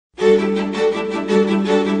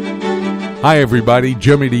Hi, everybody.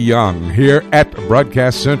 Jimmy DeYoung here at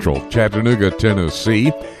Broadcast Central, Chattanooga,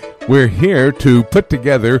 Tennessee. We're here to put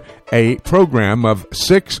together a program of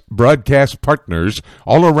 6 broadcast partners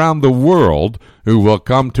all around the world who will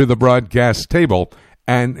come to the broadcast table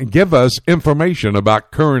and give us information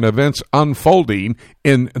about current events unfolding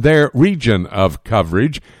in their region of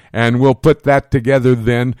coverage. And we'll put that together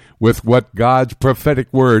then with what God's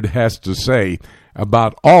prophetic word has to say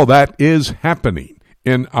about all that is happening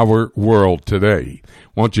in our world today.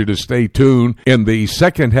 Want you to stay tuned. In the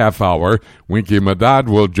second half hour, Winky Madad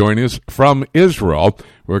will join us from Israel.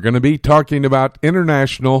 We're going to be talking about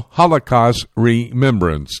International Holocaust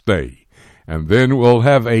Remembrance Day. And then we'll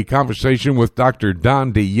have a conversation with Dr.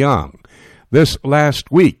 Don DeYoung. This last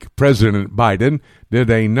week, President Biden did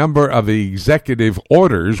a number of executive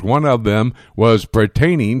orders. One of them was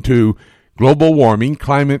pertaining to global warming,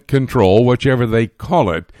 climate control, whichever they call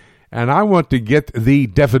it. And I want to get the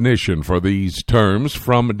definition for these terms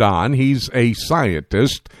from Don. He's a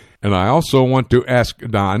scientist. And I also want to ask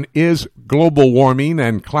Don, is global warming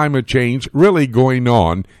and climate change really going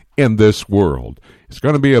on in this world? It's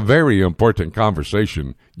going to be a very important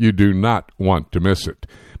conversation. You do not want to miss it.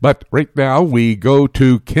 But right now we go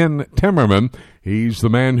to Ken Timmerman. He's the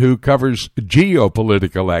man who covers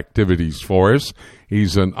geopolitical activities for us.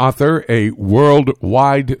 He's an author, a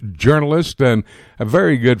worldwide journalist, and a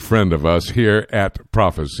very good friend of us here at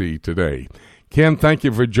Prophecy Today. Ken, thank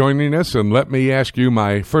you for joining us, and let me ask you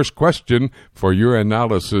my first question for your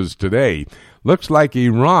analysis today. Looks like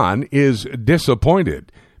Iran is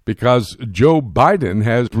disappointed because Joe Biden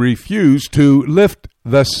has refused to lift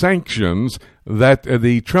the sanctions that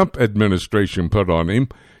the Trump administration put on him.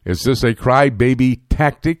 Is this a crybaby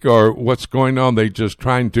tactic, or what's going on? They just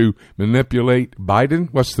trying to manipulate Biden?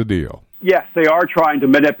 What's the deal? Yes, they are trying to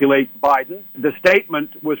manipulate Biden. The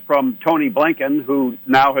statement was from Tony Blinken, who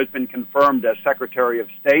now has been confirmed as Secretary of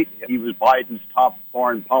State. He was Biden's top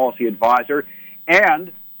foreign policy advisor.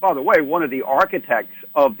 And, by the way, one of the architects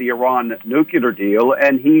of the Iran nuclear deal,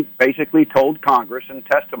 and he basically told Congress in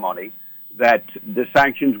testimony that the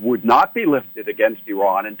sanctions would not be lifted against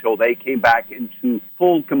Iran until they came back into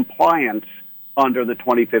full compliance under the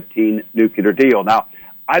 2015 nuclear deal. Now,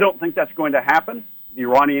 I don't think that's going to happen. The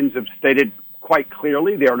Iranians have stated quite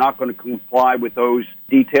clearly they are not going to comply with those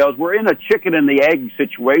details. We're in a chicken and the egg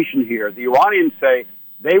situation here. The Iranians say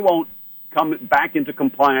they won't come back into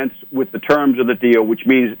compliance with the terms of the deal, which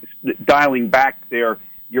means dialing back their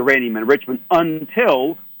uranium enrichment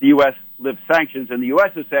until the U.S. lifts sanctions. And the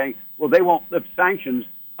U.S. is saying, well, they won't lift sanctions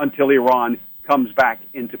until Iran comes back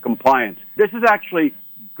into compliance. This is actually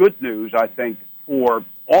good news, I think, for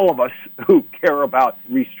all of us who care about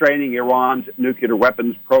restraining Iran's nuclear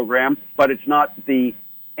weapons program, but it's not the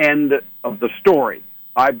end of the story.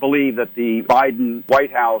 I believe that the Biden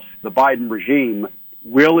White House, the Biden regime,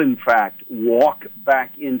 will in fact walk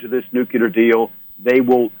back into this nuclear deal. They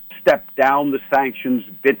will step down the sanctions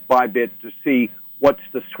bit by bit to see what's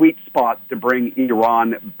the sweet spot to bring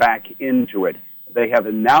Iran back into it. They have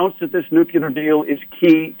announced that this nuclear deal is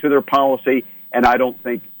key to their policy, and I don't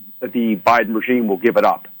think that the Biden regime will give it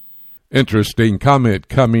up. Interesting comment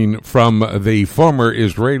coming from the former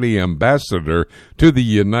Israeli ambassador to the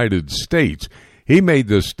United States. He made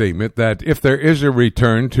this statement that if there is a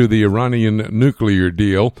return to the Iranian nuclear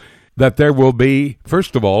deal, that there will be,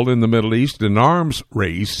 first of all, in the Middle East, an arms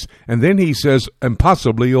race, and then he says, and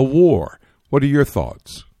possibly a war. What are your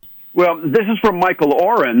thoughts? Well, this is from Michael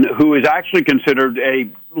Oren, who is actually considered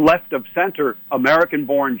a left-of-center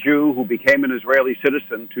American-born Jew who became an Israeli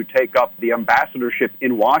citizen to take up the ambassadorship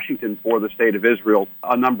in Washington for the State of Israel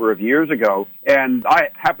a number of years ago. And I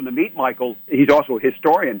happened to meet Michael. He's also a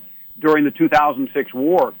historian. During the 2006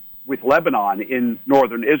 war with Lebanon in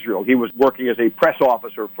northern Israel, he was working as a press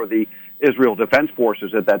officer for the Israel Defense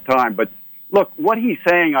Forces at that time. But look, what he's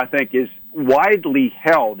saying, I think, is widely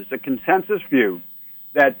held. It's a consensus view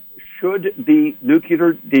that should the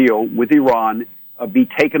nuclear deal with Iran be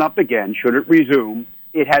taken up again, should it resume,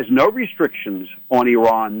 it has no restrictions on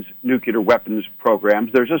Iran's nuclear weapons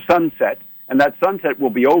programs. There's a sunset, and that sunset will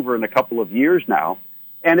be over in a couple of years now.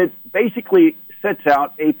 And it basically sets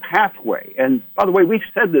out a pathway. And by the way, we've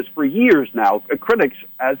said this for years now. Critics,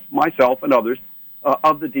 as myself and others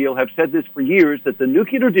of the deal, have said this for years, that the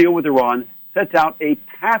nuclear deal with Iran sets out a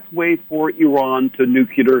pathway for Iran to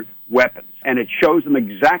nuclear weapons. And it shows them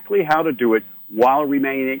exactly how to do it while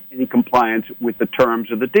remaining in compliance with the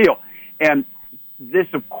terms of the deal. And this,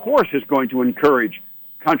 of course, is going to encourage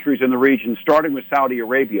countries in the region, starting with Saudi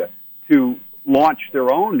Arabia, to launch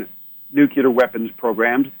their own nuclear weapons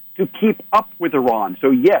programs to keep up with Iran.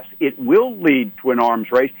 So, yes, it will lead to an arms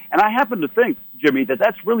race. And I happen to think, Jimmy, that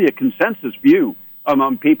that's really a consensus view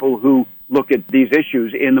among people who look at these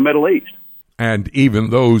issues in the Middle East. And even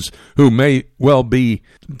those who may well be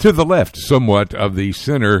to the left somewhat of the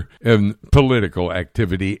center in political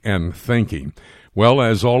activity and thinking. Well,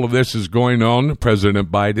 as all of this is going on,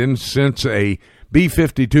 President Biden sent a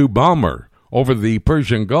B-52 bomber over the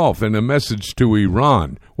Persian Gulf in a message to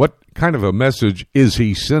Iran. What kind of a message is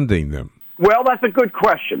he sending them? Well, that's a good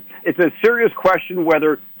question. It's a serious question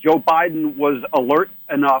whether Joe Biden was alert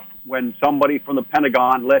enough when somebody from the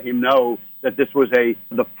Pentagon let him know that this was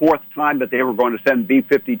the fourth time that they were going to send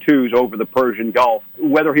B-52s over the Persian Gulf,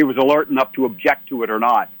 whether he was alert enough to object to it or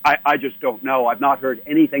not. I just don't know. I've not heard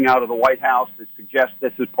anything out of the White House that suggests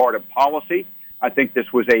this is part of policy. I think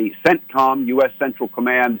this was a CENTCOM, U.S. Central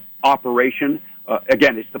Command operation.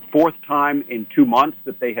 Again, it's the fourth time in 2 months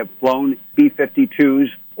that they have flown B-52s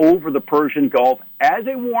over the Persian Gulf as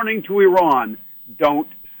a warning to Iran, don't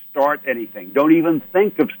start anything. Don't even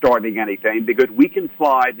think of starting anything, because we can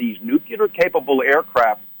fly these nuclear-capable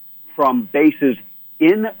aircraft from bases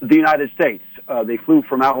in the United States. They flew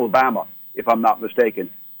from Alabama, if I'm not mistaken.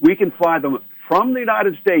 We can fly them from the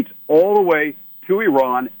United States all the way to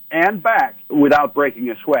Iran and back without breaking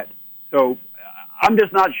a sweat. So I'm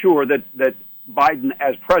just not sure that Biden,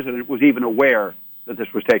 as president, was even aware that this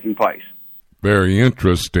was taking place. Very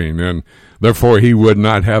interesting, and therefore he would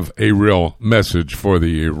not have a real message for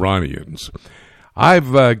the Iranians.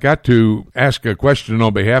 I've got to ask a question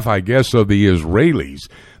on behalf, I guess, of the Israelis.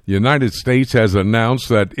 The United States has announced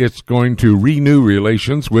that it's going to renew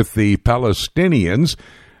relations with the Palestinians.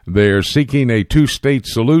 They're seeking a two-state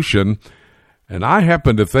solution, and I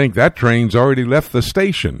happen to think that train's already left the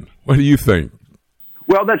station. What do you think?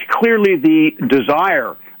 Well, that's clearly the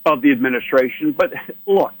desire of the administration, but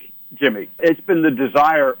look, Jimmy, it's been the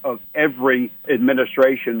desire of every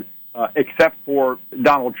administration except for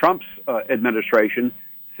Donald Trump's administration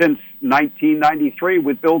since 1993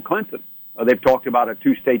 with Bill Clinton. They've talked about a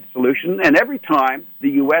two-state solution, and every time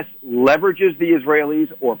the U.S. leverages the Israelis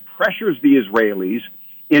or pressures the Israelis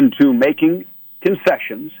into making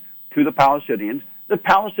concessions to the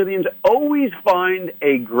Palestinians always find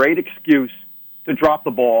a great excuse to drop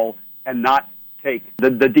the ball and not take the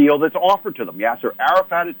deal that's offered to them. Yasser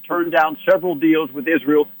Arafat had turned down several deals with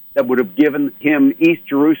Israel that would have given him East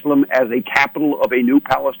Jerusalem as a capital of a new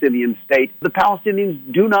Palestinian state. The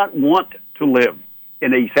Palestinians do not want to live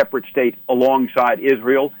in a separate state alongside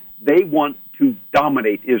Israel. They want to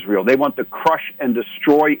dominate Israel. They want to crush and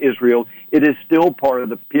destroy Israel. It is still part of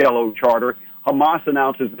the PLO charter. Hamas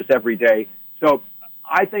announces this every day. So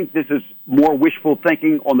I think this is more wishful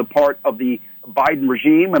thinking on the part of the Biden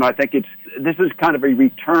regime, and I think this is kind of a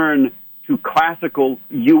return to classical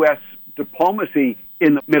U.S. diplomacy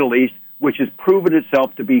in the Middle East, which has proven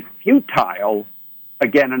itself to be futile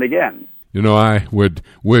again and again. You know, I would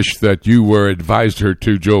wish that you were advisor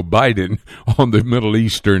to Joe Biden on the Middle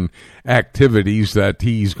Eastern activities that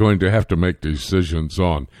he's going to have to make decisions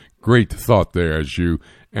on. Great thought there as you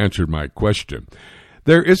answered my question.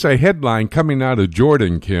 There is a headline coming out of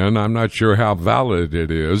Jordan, Ken. I'm not sure how valid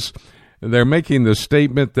it is. They're making the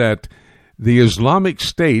statement that the Islamic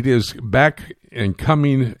State is back and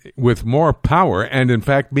coming with more power and, in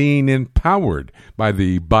fact, being empowered by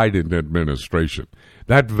the Biden administration.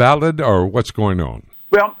 That valid, or what's going on?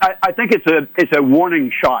 Well, I think it's a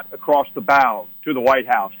warning shot across the bow to the White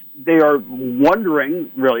House. They are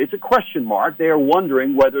wondering, really, it's a question mark. They are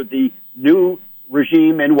wondering whether the new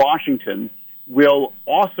regime in Washington will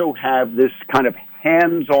also have this kind of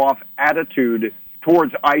hands-off attitude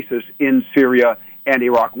towards ISIS in Syria and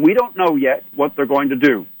Iraq. We don't know yet what they're going to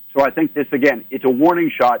do. So I think this, again, it's a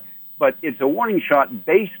warning shot, but it's a warning shot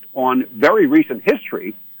based on very recent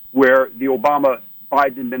history where the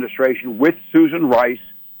Obama-Biden administration, with Susan Rice,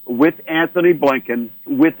 with Anthony Blinken,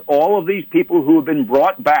 with all of these people who have been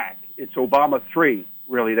brought back, it's Obama 3,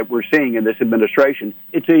 really, that we're seeing in this administration.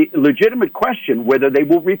 It's a legitimate question whether they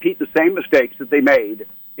will repeat the same mistakes that they made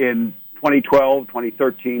in 2012,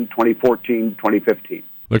 2013, 2014, 2015.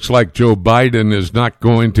 Looks like Joe Biden is not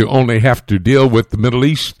going to only have to deal with the Middle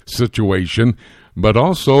East situation, but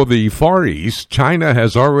also the Far East. China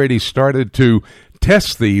has already started to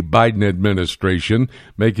test the Biden administration,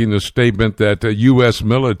 making the statement that the U.S.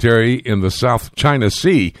 military in the South China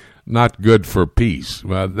Sea not good for peace.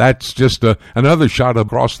 That's just another shot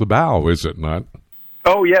across the bow, is it not?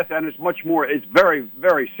 Oh, yes, and it's much more. It's very,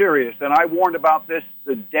 very serious. And I warned about this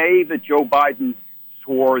the day that Joe Biden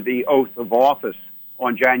swore the oath of office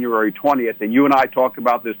on January 20th. And you and I talked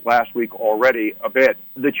about this last week already a bit.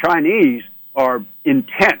 The Chinese are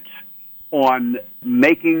intent on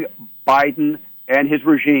making Biden and his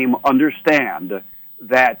regime understand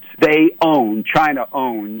that China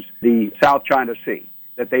owns the South China Sea,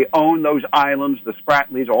 that they own those islands, the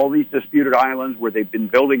Spratlys, all these disputed islands where they've been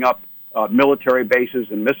building up military bases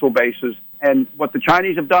and missile bases. And what the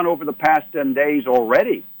Chinese have done over the past 10 days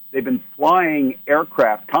already, they've been flying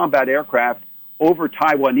aircraft, combat aircraft, over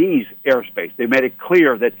Taiwanese airspace. They've made it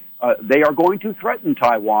clear that they are going to threaten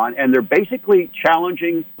Taiwan, and they're basically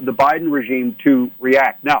challenging the Biden regime to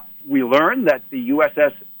react. Now, we learned that the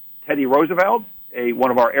USS Teddy Roosevelt,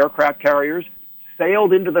 one of our aircraft carriers,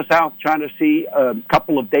 sailed into the South China Sea a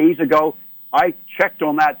couple of days ago. I checked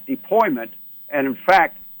on that deployment, and in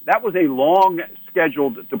fact, that was a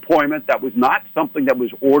long-scheduled deployment. That was not something that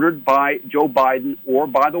was ordered by Joe Biden or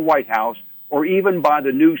by the White House or even by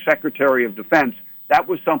the new Secretary of Defense. That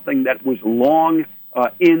was something that was long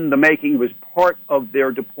in the making, was part of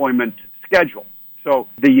their deployment schedule. So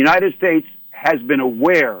the United States has been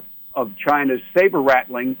aware of China's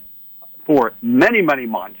saber-rattling for many, many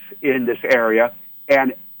months in this area,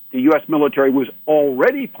 and the U.S. military was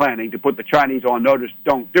already planning to put the Chinese on notice,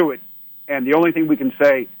 don't do it. And the only thing we can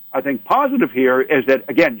say, I think, positive here is that,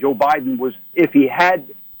 again, Joe Biden was, if he had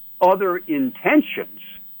other intentions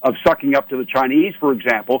of sucking up to the Chinese, for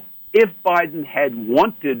example, if Biden had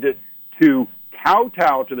wanted to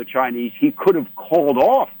kowtow to the Chinese, he could have called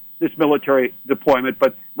off this military deployment,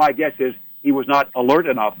 but my guess is he was not alert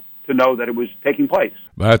enough to know that it was taking place.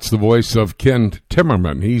 That's the voice of Ken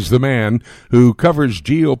Timmerman. He's the man who covers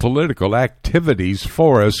geopolitical activities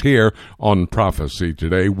for us here on Prophecy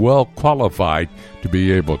Today, well qualified to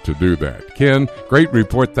be able to do that. Ken, great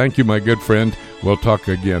report. Thank you, my good friend. We'll talk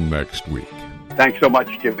again next week. Thanks so much,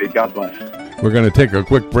 Jimmy. God bless. We're going to take a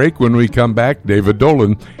quick break. When we come back, David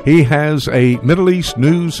Dolan, he has a Middle East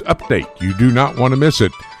news update. You do not want to miss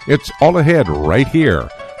it. It's all ahead right here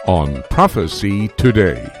on Prophecy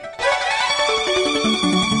Today.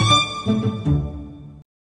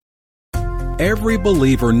 Every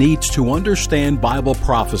believer needs to understand Bible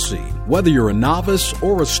prophecy. Whether you're a novice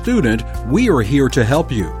or a student, we are here to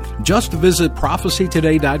help you. Just visit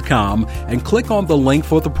prophecytoday.com and click on the link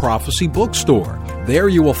for the Prophecy Bookstore. There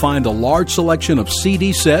you will find a large selection of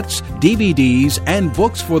CD sets, DVDs, and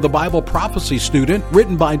books for the Bible prophecy student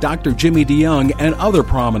written by Dr. Jimmy DeYoung and other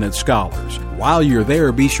prominent scholars. While you're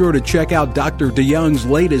there, be sure to check out Dr. DeYoung's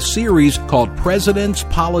latest series called Presidents,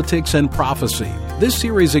 Politics, and Prophecy. This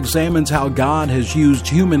series examines how God has used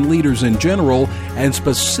human leaders in general, and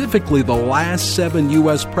specifically the last 7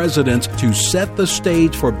 U.S. presidents, to set the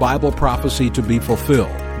stage for Bible prophecy to be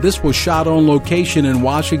fulfilled. This was shot on location in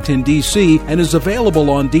Washington, D.C., and is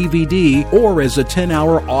available on DVD or as a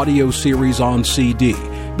 10-hour audio series on CD.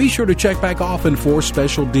 Be sure to check back often for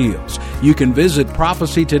special deals. You can visit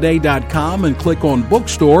prophecytoday.com and click on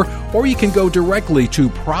Bookstore, or you can go directly to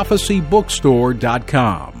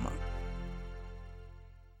prophecybookstore.com.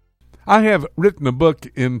 I have written a book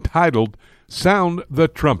entitled Sound the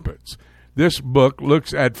Trumpets. This book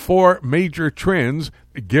looks at 4 major trends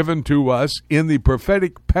given to us in the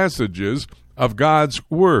prophetic passages of God's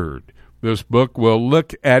Word. This book will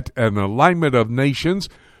look at an alignment of nations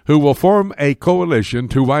who will form a coalition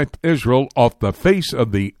to wipe Israel off the face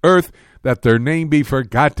of the earth, that their name be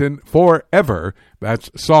forgotten forever. That's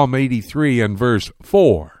Psalm 83 and verse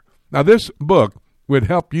 4. Now, this book would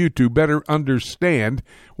help you to better understand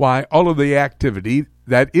why all of the activity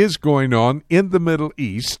that is going on in the Middle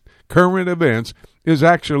East, current events, is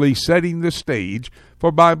actually setting the stage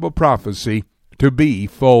for Bible prophecy to be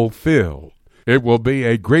fulfilled. It will be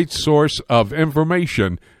a great source of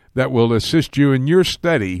information that will assist you in your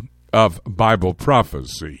study of Bible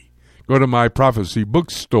prophecy. Go to my prophecy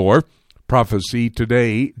bookstore,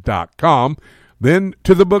 prophecytoday.com, then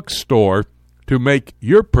to the bookstore to make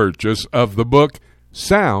your purchase of the book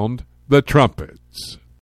Sound the Trumpets.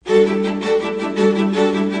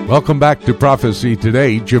 Welcome back to Prophecy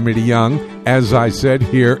Today. Jimmy DeYoung, as I said,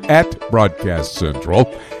 here at Broadcast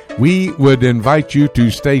Central. We would invite you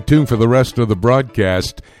to stay tuned for the rest of the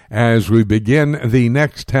broadcast as we begin the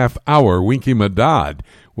next half hour. Winky Madad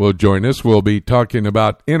will join us. We'll be talking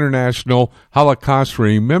about International Holocaust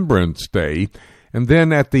Remembrance Day. And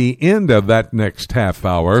then at the end of that next half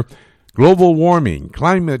hour, global warming,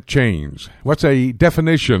 climate change. What's a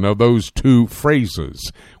definition of those two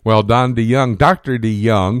phrases? Well, Dr.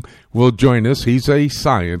 DeYoung, will join us. He's a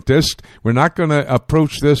scientist. We're not going to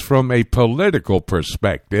approach this from a political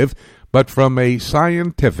perspective, but from a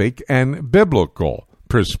scientific and biblical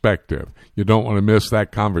perspective. You don't want to miss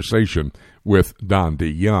that conversation with Don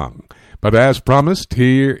DeYoung. But as promised,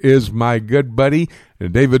 here is my good buddy,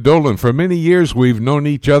 David Dolan. For many years, we've known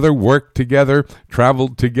each other, worked together,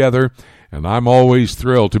 traveled together, and I'm always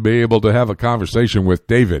thrilled to be able to have a conversation with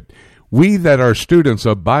David. we that are students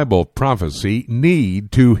of Bible prophecy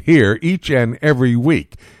need to hear each and every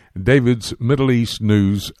week. David's Middle East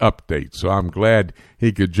News Update. So I'm glad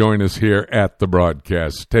he could join us here at the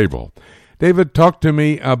broadcast table. David, talk to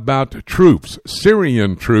me about troops,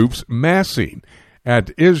 Syrian troops, massing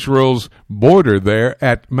at Israel's border there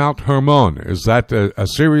at Mount Hermon. Is that a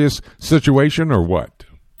serious situation or what?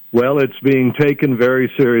 Well, it's being taken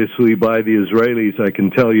very seriously by the Israelis, I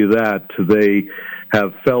can tell you that. They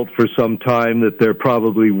have felt for some time that there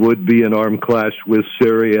probably would be an armed clash with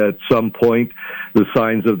Syria at some point. The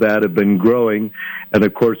signs of that have been growing. And,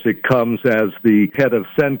 of course, it comes as the head of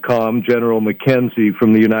CENTCOM, General McKenzie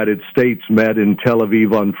from the United States, met in Tel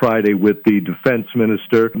Aviv on Friday with the defense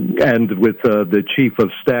minister and with the chief of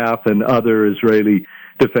staff and other Israeli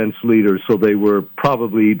defense leaders. So they were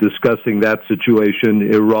probably discussing that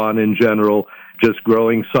situation, Iran in general. Just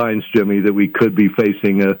growing signs, Jimmy, that we could be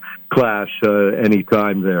facing a clash any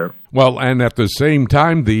time there. Well, and at the same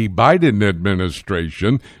time, the Biden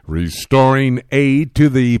administration restoring aid to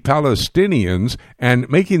the Palestinians and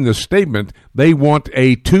making the statement they want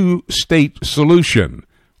a two-state solution.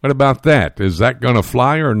 What about that? Is that going to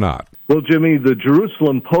fly or not? Well, Jimmy, the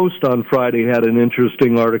Jerusalem Post on Friday had an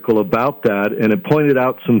interesting article about that, and it pointed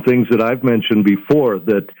out some things that I've mentioned before,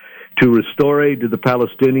 that to restore aid to the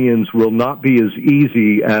Palestinians will not be as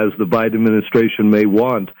easy as the Biden administration may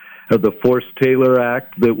want. The Force-Taylor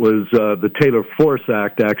Act, that was the Taylor Force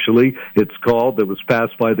Act, actually, it's called, that was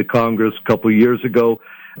passed by the Congress a couple of years ago,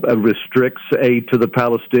 restricts aid to the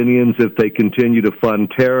Palestinians if they continue to fund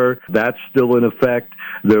terror. That's still in effect.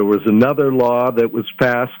 There was another law that was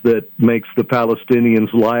passed that makes the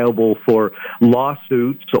Palestinians liable for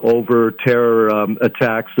lawsuits over terror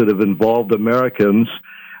attacks that have involved Americans.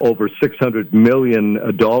 Over $600 million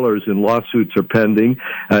in lawsuits are pending.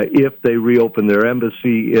 If they reopen their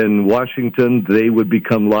embassy in Washington, they would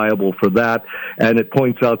become liable for that. And it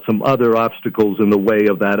points out some other obstacles in the way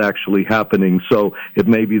of that actually happening. So it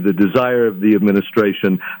may be the desire of the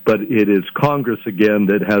administration, but it is Congress again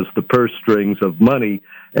that has the purse strings of money,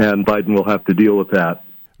 and Biden will have to deal with that.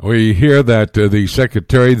 We hear that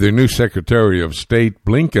the new Secretary of State,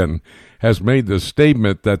 Blinken, has made the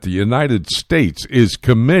statement that the United States is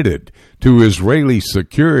committed to Israeli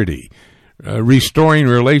security. Restoring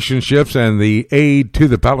relationships and the aid to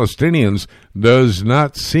the Palestinians does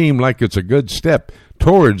not seem like it's a good step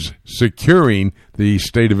towards securing the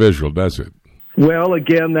state of Israel, does it? Well,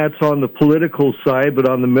 again, that's on the political side, but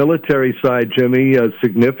on the military side, Jimmy,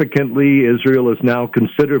 significantly, Israel is now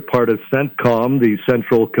considered part of CENTCOM, the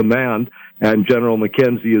Central Command, and General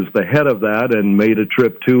McKenzie is the head of that and made a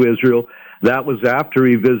trip to Israel. That was after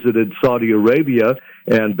he visited Saudi Arabia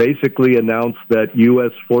and basically announced that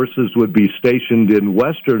U.S. forces would be stationed in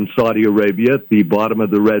western Saudi Arabia at the bottom of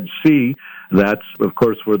the Red Sea. That's, of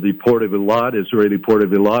course, where the Port of Eilat, Israeli Port of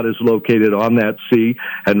Eilat, is located on that sea.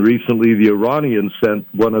 And recently the Iranians sent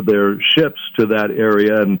one of their ships to that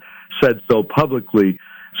area and said so publicly.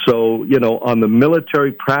 So, on the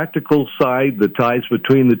military practical side, the ties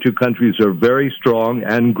between the two countries are very strong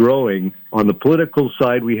and growing. On the political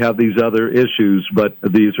side, we have these other issues, but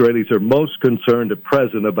the Israelis are most concerned at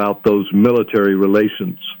present about those military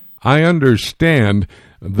relations. I understand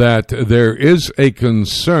that there is a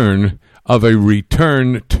concern of a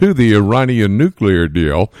return to the Iranian nuclear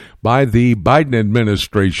deal by the Biden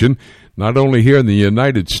administration, not only here in the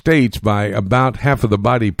United States by about half of the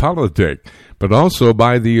body politic, but also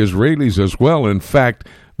by the Israelis as well. In fact,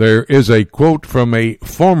 there is a quote from a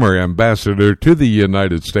former ambassador to the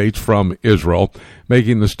United States from Israel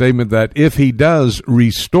making the statement that if he does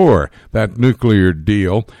restore that nuclear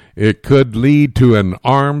deal, it could lead to an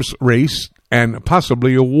arms race and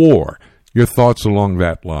possibly a war. Your thoughts along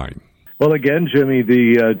that line? Well, again, Jimmy,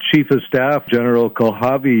 the Chief of Staff, General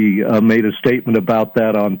Kohavi, made a statement about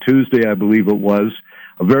that on Tuesday, I believe it was,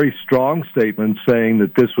 a very strong statement saying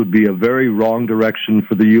that this would be a very wrong direction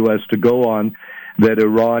for the U.S. to go on, that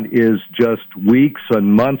Iran is just weeks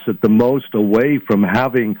and months at the most away from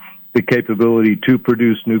having the capability to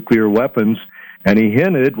produce nuclear weapons. And he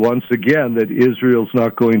hinted once again that Israel's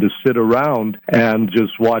not going to sit around and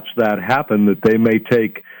just watch that happen, that they may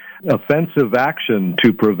take offensive action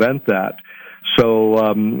to prevent that. So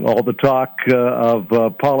all the talk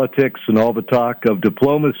of politics and all the talk of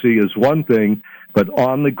diplomacy is one thing, but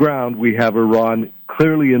on the ground we have Iran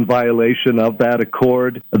clearly in violation of that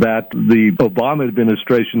accord that the Obama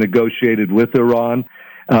administration negotiated with Iran.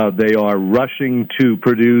 They are rushing to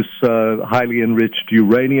produce highly enriched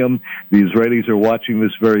uranium. The Israelis are watching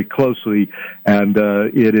this very closely, and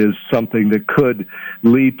it is something that could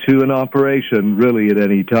lead to an operation really at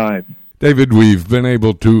any time. David, we've been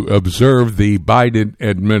able to observe the Biden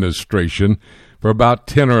administration for about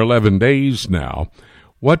 10 or 11 days now.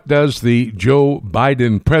 What does the Joe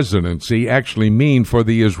Biden presidency actually mean for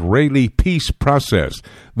the Israeli peace process,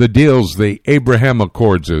 the deals, the Abraham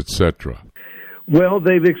Accords, etc.? Well,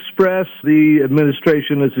 the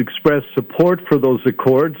administration has expressed support for those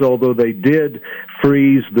accords, although they did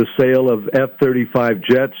freeze the sale of F-35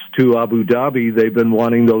 jets to Abu Dhabi. They've been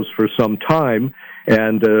wanting those for some time,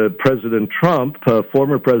 and President Trump,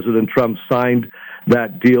 former President Trump, signed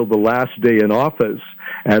that deal the last day in office,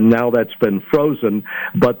 and now that's been frozen.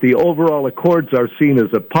 But the overall accords are seen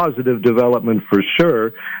as a positive development for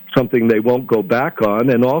sure, something they won't go back on.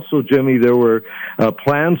 And also, Jimmy, there were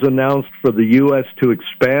plans announced for the U.S. to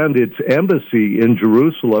expand its embassy in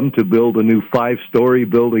Jerusalem, to build a new 5-story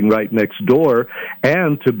building right next door,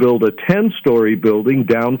 and to build a 10-story building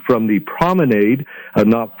down from the promenade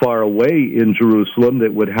not far away in Jerusalem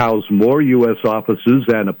that would house more U.S. offices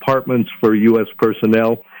and apartments for U.S.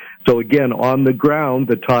 personnel. So again, on the ground,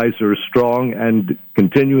 the ties are strong and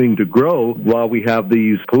continuing to grow while we have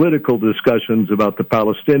these political discussions about the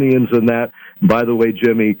Palestinians and that. By the way,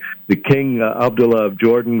 Jimmy, the King Abdullah of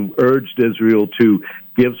Jordan urged Israel to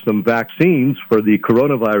give some vaccines for the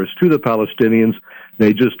coronavirus to the Palestinians.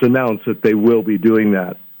 They just announced that they will be doing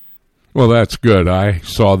that. Well, that's good. I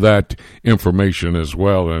saw that information as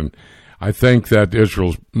well, and I think that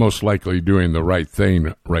Israel's most likely doing the right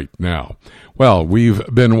thing right now. Well, we've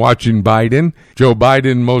been watching Biden. Joe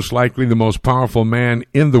Biden, most likely the most powerful man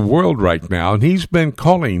in the world right now, and he's been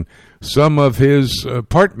calling some of his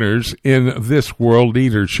partners in this world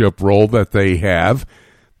leadership role that they have,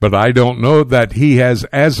 but I don't know that he has,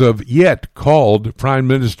 as of yet, called Prime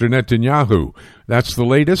Minister Netanyahu. That's the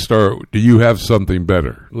latest, or do you have something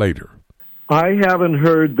better later? I haven't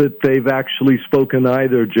heard that they've actually spoken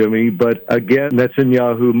either, Jimmy, but again,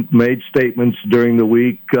 Netanyahu made statements during the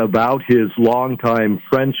week about his longtime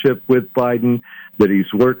friendship with Biden, that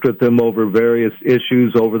he's worked with him over various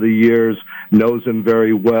issues over the years, knows him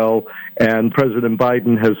very well, and President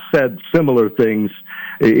Biden has said similar things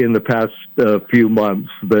in the past few months,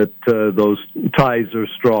 that those ties are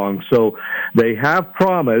strong. So they have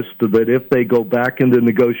promised that if they go back into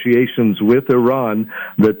negotiations with Iran,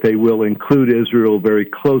 that they will include Israel very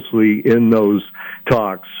closely in those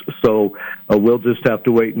talks. So we'll just have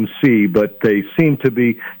to wait and see. But they seem to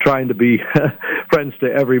be trying to be friends to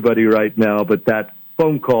everybody right now. But that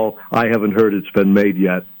phone call, I haven't heard it's been made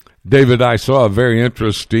yet. David, I saw a very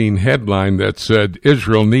interesting headline that said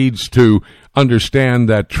Israel needs to understand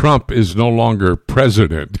that Trump is no longer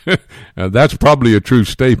president. That's probably a true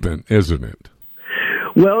statement, isn't it?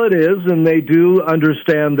 Well, it is, and they do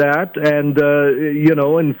understand that. And,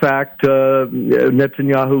 in fact,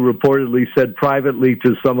 Netanyahu reportedly said privately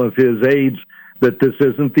to some of his aides that this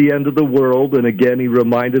isn't the end of the world. And again, he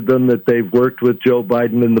reminded them that they've worked with Joe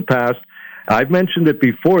Biden in the past. I've mentioned it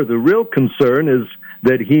before. The real concern is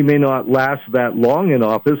that he may not last that long in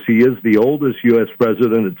office. He is the oldest U.S.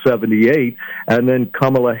 president at 78, and then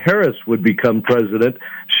Kamala Harris would become president.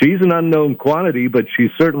 She's an unknown quantity, but she's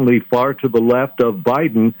certainly far to the left of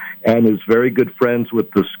Biden and is very good friends with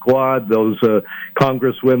the Squad, those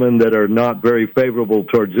congresswomen that are not very favorable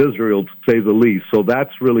towards Israel, to say the least. So that's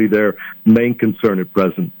really their main concern at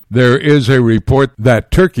present. There is a report that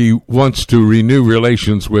Turkey wants to renew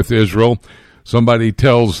relations with Israel. Somebody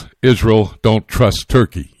tells Israel, don't trust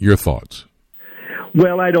Turkey. Your thoughts?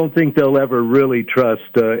 Well, I don't think they'll ever really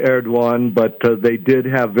trust Erdogan, but they did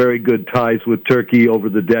have very good ties with Turkey over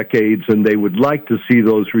the decades, and they would like to see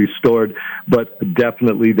those restored, but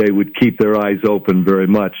definitely they would keep their eyes open very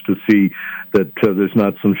much to see that there's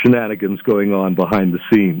not some shenanigans going on behind the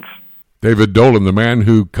scenes. David Dolan, the man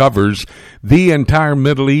who covers the entire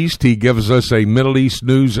Middle East. He gives us a Middle East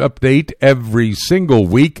news update every single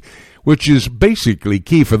week, which is basically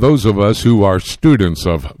key for those of us who are students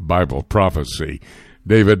of Bible prophecy.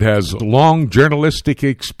 David has long journalistic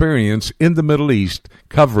experience in the Middle East,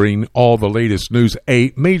 covering all the latest news,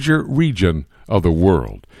 a major region of the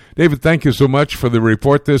world. David, thank you so much for the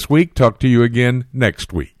report this week. Talk to you again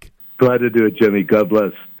next week. Glad to do it, Jimmy. God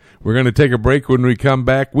bless. We're going to take a break. When we come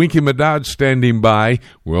back, Winky Madad standing by.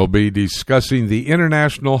 We'll be discussing the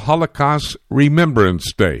International Holocaust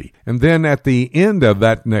Remembrance Day. And then at the end of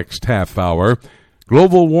that next half hour,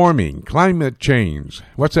 global warming, climate change.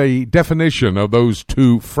 What's a definition of those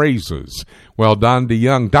two phrases? Well, Dr.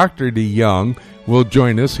 DeYoung will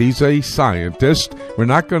join us. He's a scientist. We're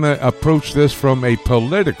not going to approach this from a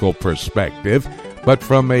political perspective, but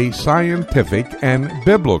from a scientific and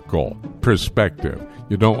biblical perspective.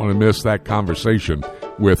 You don't want to miss that conversation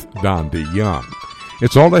with Don DeYoung.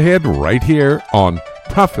 It's all ahead right here on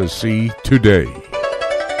Prophecy Today.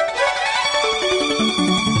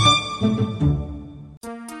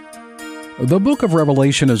 The book of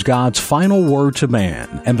Revelation is God's final word to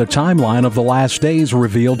man and the timeline of the last days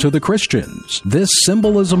revealed to the Christians. This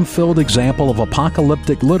symbolism-filled example of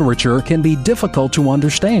apocalyptic literature can be difficult to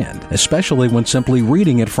understand, especially when simply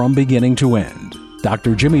reading it from beginning to end.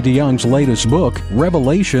 Dr. Jimmy DeYoung's latest book,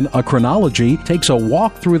 Revelation, A Chronology, takes a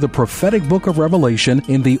walk through the prophetic book of Revelation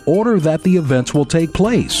in the order that the events will take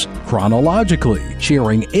place, chronologically,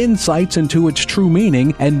 sharing insights into its true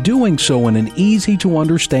meaning and doing so in an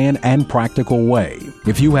easy-to-understand and practical way.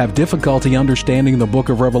 If you have difficulty understanding the book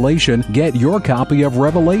of Revelation, get your copy of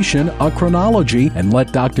Revelation, A Chronology, and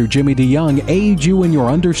let Dr. Jimmy DeYoung aid you in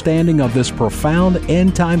your understanding of this profound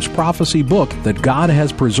end-times prophecy book that God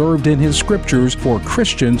has preserved in His Scriptures for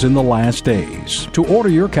Christians in the last days. To order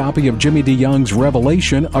your copy of Jimmy DeYoung's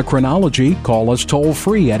Revelation, A Chronology, call us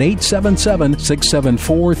toll-free at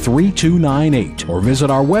 877-674-3298 or visit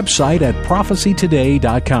our website at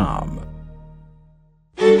prophecytoday.com.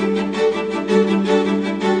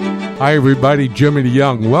 Hi, everybody. Jimmy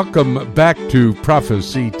DeYoung. Welcome back to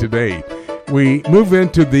Prophecy Today. We move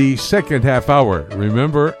into the second half hour.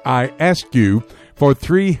 Remember, I asked you for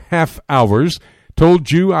 3 half hours,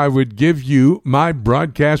 told you I would give you my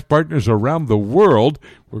broadcast partners around the world.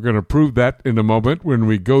 We're going to prove that in a moment when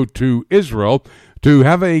we go to Israel to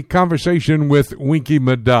have a conversation with Winky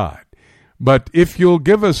Madad. But if you'll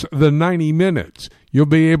give us the 90 minutes, you'll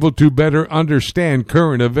be able to better understand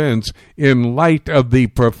current events in light of the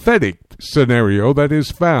prophetic scenario that is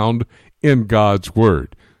found in God's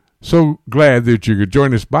Word. So glad that you could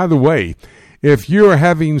join us. By the way, if you're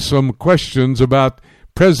having some questions about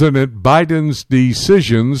President Biden's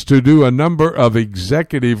decisions to do a number of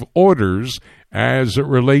executive orders as it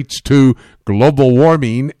relates to global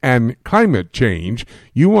warming and climate change,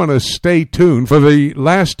 you want to stay tuned for the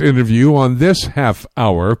last interview on this half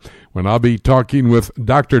hour when I'll be talking with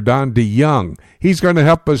Dr. Don DeYoung. He's going to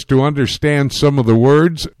help us to understand some of the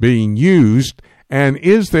words being used, and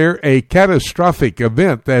is there a catastrophic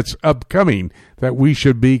event that's upcoming that we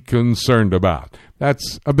should be concerned about?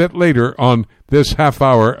 That's a bit later on this half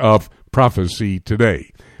hour of Prophecy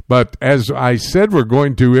Today. But as I said, we're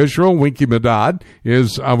going to Israel. Winky Madad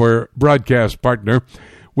is our broadcast partner.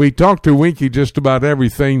 We talk to Winky just about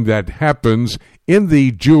everything that happens in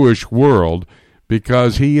the Jewish world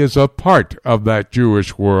because he is a part of that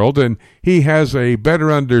Jewish world, and he has a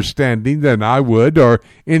better understanding than I would or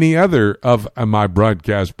any other of my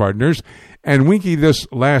broadcast partners. And Winky, this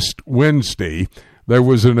last Wednesday, there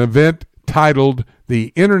was an event titled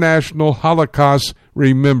the International Holocaust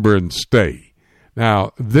Remembrance Day.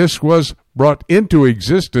 Now, this was brought into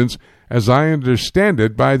existence, as I understand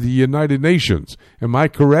it, by the United Nations. Am I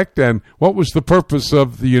correct? And what was the purpose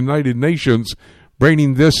of the United Nations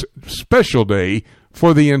bringing this special day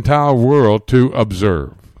for the entire world to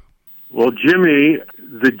observe? Well, Jimmy,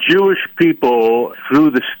 the Jewish people,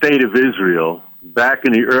 through the State of Israel, back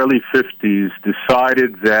in the early 50s,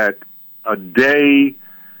 decided that a day,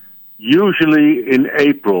 usually in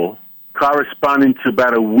April, corresponding to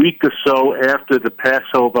about a week or so after the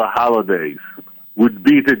Passover holidays, would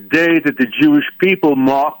be the day that the Jewish people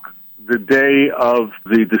mark the day of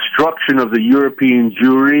the destruction of the European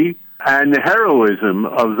Jewry and the heroism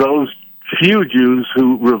of those few Jews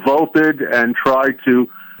who revolted and tried to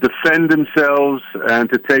defend themselves and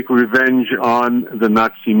to take revenge on the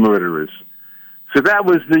Nazi murderers. So that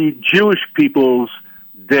was the Jewish people's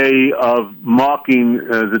day of marking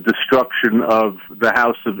the destruction of the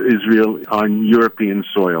House of Israel on European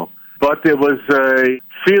soil. But there was a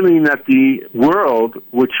feeling that the world,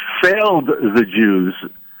 which failed the Jews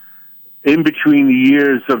in between the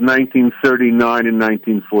years of 1939 and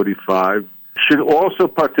 1945, should also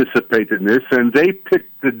participate in this, and they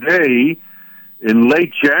picked the day in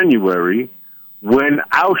late January when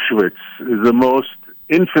Auschwitz, the most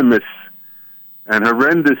infamous and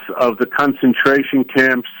horrendous of the concentration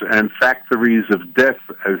camps and factories of death,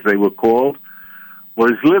 as they were called,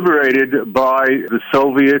 was liberated by the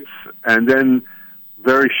Soviets, and then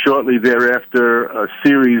very shortly thereafter, a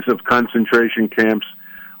series of concentration camps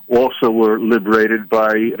also were liberated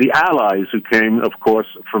by the Allies, who came, of course,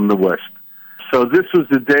 from the West. So this was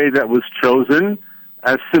the day that was chosen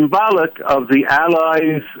as symbolic of the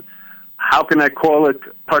Allies', how can I call it,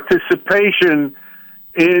 participation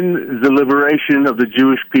in the liberation of the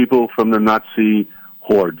Jewish people from the Nazi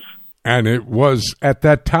hordes. And it was at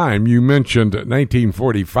that time, you mentioned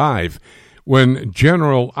 1945, when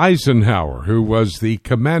General Eisenhower, who was the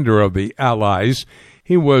commander of the Allies,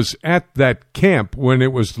 he was at that camp when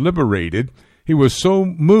it was liberated. He was so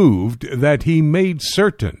moved that he made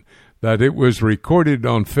certain that it was recorded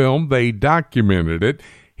on film. They documented it.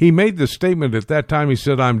 He made the statement at that time, he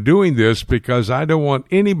said, I'm doing this because I don't want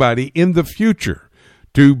anybody in the future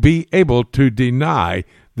to be able to deny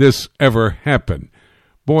this ever happened.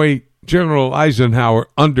 Boy, General Eisenhower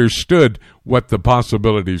understood what the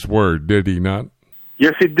possibilities were, did he not?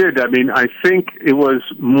 Yes, he did. I mean, I think it was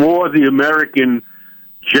more the American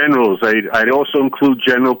generals. I'd also include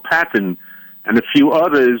General Patton and a few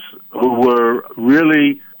others who were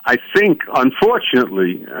really, I think,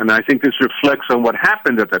 unfortunately, and I think this reflects on what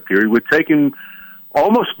happened at that period, were taken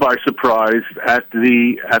almost by surprise at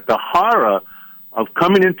the horror of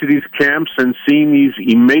coming into these camps and seeing these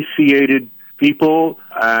emaciated people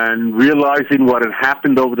and realizing what had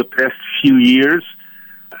happened over the past few years.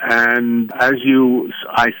 And as you,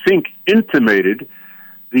 I think, intimated,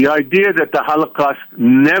 the idea that the Holocaust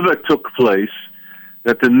never took place,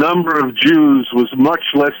 that the number of Jews was much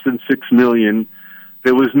less than 6 million,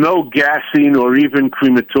 there was no gassing or even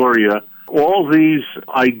crematoria, all these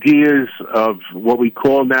ideas of what we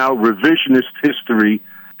call now revisionist history,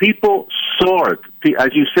 people saw it. As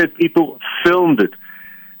you said, people filmed it.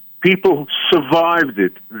 People survived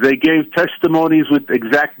it. They gave testimonies with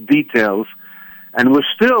exact details, and we're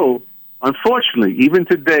still, unfortunately, even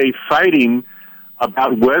today, fighting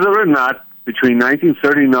about whether or not between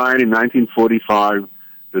 1939 and 1945,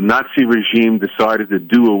 the Nazi regime decided to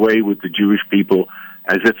do away with the Jewish people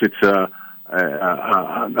as if it's a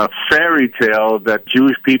fairy tale that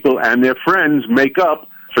Jewish people and their friends make up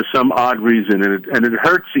for some odd reason. And it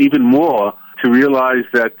hurts even more to realize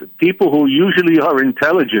that people who usually are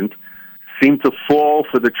intelligent seem to fall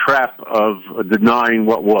for the trap of denying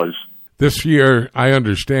what was. This year, I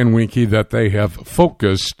understand, Winky, that they have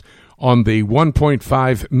focused on the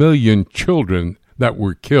 1.5 million children that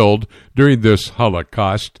were killed during this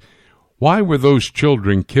Holocaust. Why were those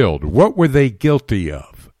children killed? What were they guilty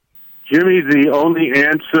of? Jimmy, the only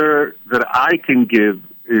answer that I can give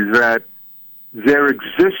is that their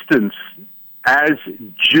existence as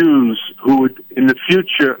Jews who would in the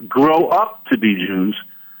future grow up to be Jews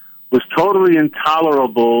was totally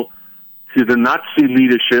intolerable to the Nazi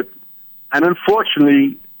leadership, and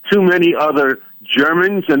unfortunately too many other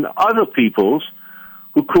Germans and other peoples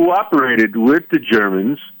who cooperated with the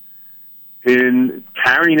Germans in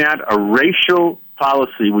carrying out a racial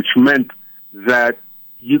policy which meant that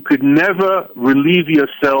you could never relieve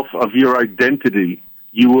yourself of your identity.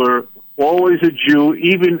 You were always a Jew,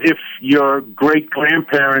 even if your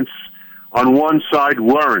great-grandparents on one side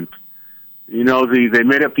weren't. You know, they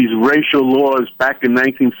made up these racial laws back in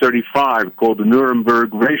 1935 called the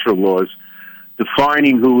Nuremberg racial laws,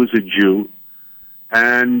 defining who was a Jew.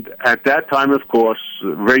 And at that time, of course,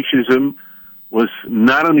 racism was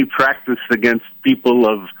not only practiced against people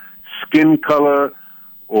of skin color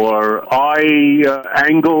or eye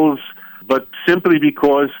angles, but simply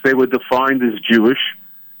because they were defined as Jewish.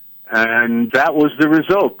 And that was the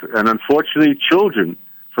result. And unfortunately, children,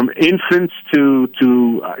 from infants to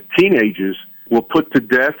teenagers, were put to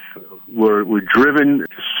death, were driven to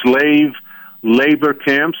slave labor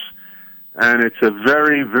camps. And it's a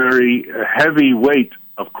very, very heavy weight,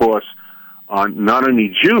 of course, on not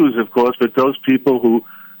only Jews, of course, but those people who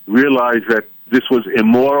realize that this was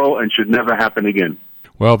immoral and should never happen again.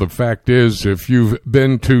 Well, the fact is, if you've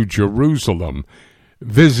been to Jerusalem,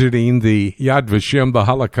 visiting the Yad Vashem, the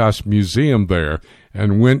Holocaust Museum there,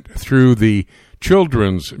 and went through the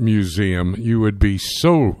Children's Museum, you would be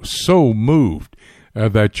so moved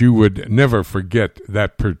that you would never forget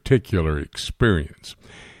that particular experience.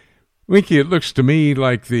 Winky, it looks to me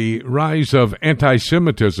like the rise of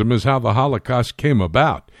anti-Semitism is how the Holocaust came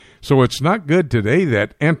about. So it's not good today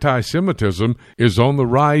that anti-Semitism is on the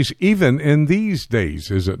rise even in these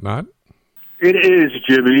days, is it not? It is,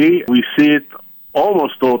 Jimmy. We see it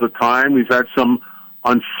almost all the time. We've had some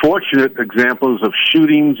unfortunate examples of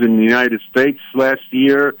shootings in the United States last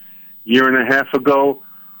year and a half ago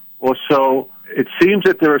or so. It seems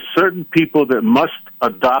that there are certain people that must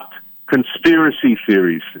adopt conspiracy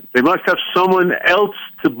theories. They must have someone else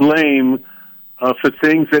to blame for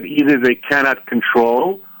things that either they cannot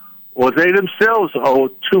control or they themselves are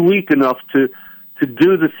too weak enough to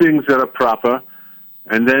do the things that are proper.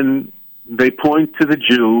 And then they point to the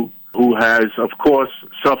Jew, who has, of course,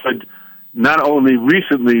 suffered not only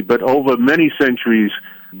recently, but over many centuries,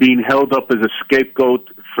 being held up as a scapegoat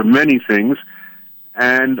for many things.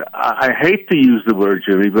 And I hate to use the word,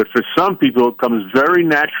 Jimmy, but for some people it comes very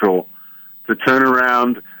natural to turn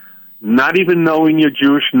around, not even knowing your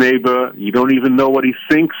Jewish neighbor. You don't even know what he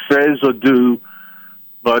thinks, says, or do,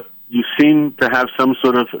 but you seem to have some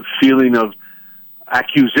sort of feeling of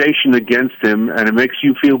accusation against him, and it makes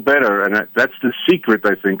you feel better. And that's the secret,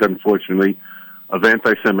 I think, unfortunately, of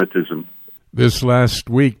anti-Semitism. This last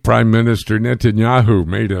week, Prime Minister Netanyahu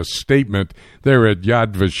made a statement there at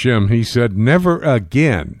Yad Vashem. He said, "Never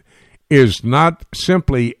again" is not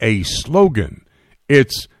simply a slogan.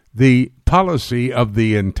 It's the policy of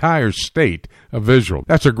the entire state of Israel.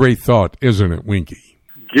 That's a great thought, isn't it, Winky?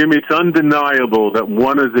 Jim, it's undeniable that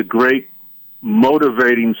one of the great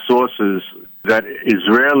motivating sources that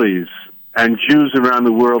Israelis and Jews around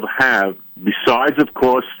the world have, besides, of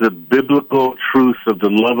course, the biblical truth of the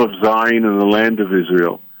love of Zion and the land of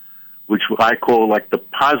Israel, which I call like the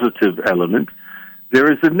positive element, there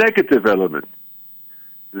is the negative element,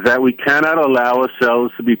 that we cannot allow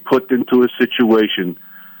ourselves to be put into a situation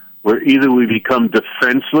where either we become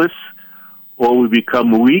defenseless or we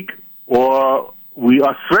become weak or we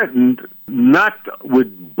are threatened not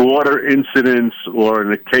with border incidents or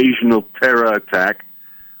an occasional terror attack,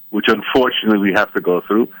 which unfortunately we have to go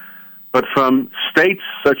through, but from states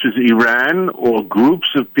such as Iran or groups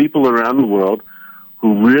of people around the world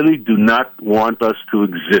who really do not want us to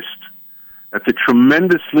exist. That's a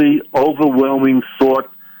tremendously overwhelming thought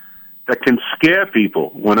that can scare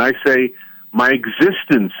people. When I say my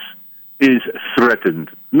existence is threatened,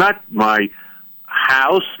 not my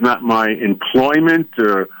house, not my employment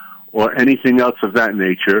or anything else of that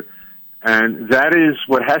nature. And that is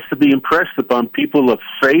what has to be impressed upon people of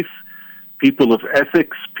faith, people of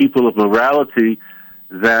ethics, people of morality,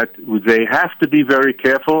 that they have to be very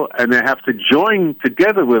careful and they have to join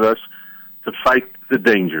together with us to fight the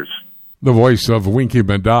dangers. The voice of Winky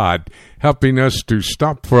Medad, helping us to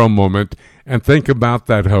stop for a moment and think about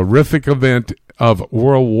that horrific event of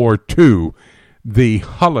World War II, the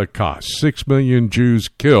Holocaust. 6 million Jews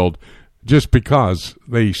killed just because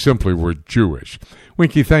they simply were Jewish.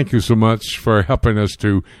 Winky, thank you so much for helping us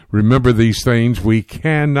to remember these things. We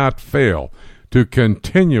cannot fail to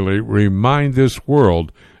continually remind this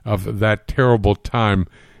world of that terrible time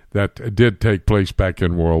that did take place back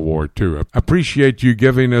in World War II. I appreciate you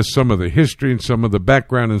giving us some of the history and some of the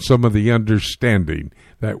background and some of the understanding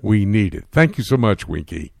that we needed. Thank you so much,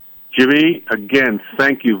 Winky. Jimmy, again,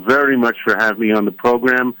 thank you very much for having me on the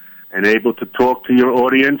program and able to talk to your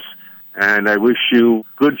audience. And I wish you a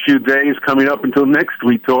good few days coming up until next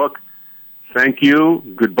we talk. Thank you,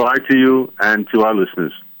 goodbye to you, and to our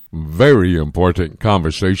listeners. Very important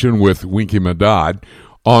conversation with Winky Medad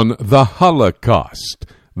on the Holocaust,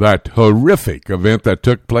 that horrific event that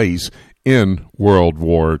took place in World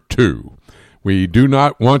War II. We do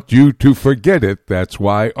not want you to forget it. That's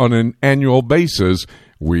why on an annual basis,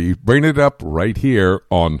 we bring it up right here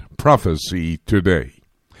on Prophecy Today.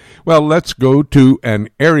 Well, let's go to an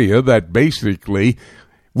area that basically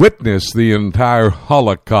witnessed the entire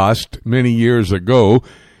Holocaust many years ago.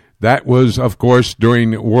 That was, of course,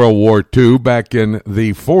 during World War II back in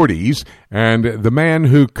the 40s. And the man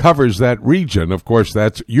who covers that region, of course,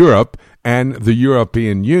 that's Europe and the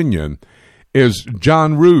European Union, is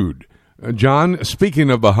John Rood. John,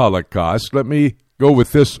 speaking of the Holocaust, let me go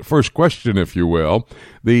with this first question, if you will.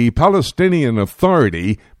 The Palestinian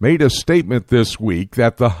Authority made a statement this week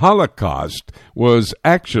that the Holocaust was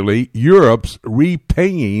actually Europe's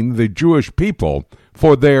repaying the Jewish people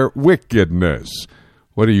for their wickedness.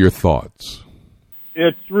 What are your thoughts?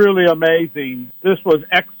 It's really amazing. This was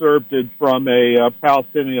excerpted from a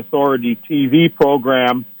Palestinian Authority TV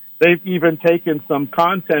program. They've even taken some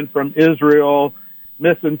content from Israel,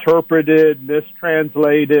 misinterpreted,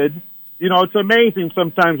 mistranslated. You know, it's amazing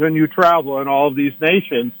sometimes when you travel in all of these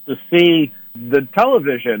nations to see the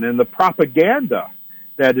television and the propaganda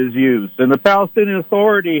that is used. And the Palestinian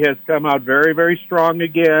Authority has come out very, very strong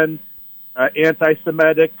again,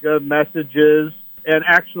 anti-Semitic messages, and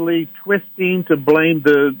actually twisting to blame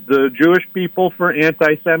the Jewish people for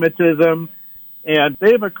anti-Semitism. And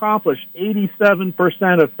they've accomplished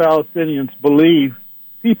 87% of Palestinians believe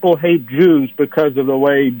people hate Jews because of the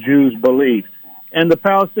way Jews believe. And the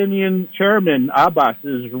Palestinian chairman, Abbas,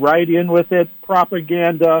 is right in with it,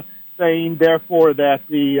 propaganda, saying, therefore, that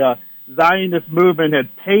the Zionist movement had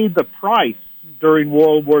paid the price during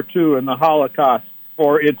World War II and the Holocaust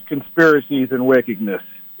for its conspiracies and wickedness.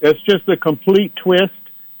 It's just a complete twist,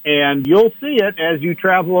 and you'll see it as you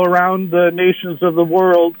travel around the nations of the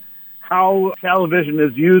world, how television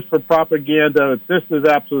is used for propaganda. This is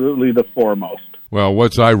absolutely the foremost. Well,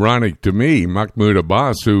 what's ironic to me, Mahmoud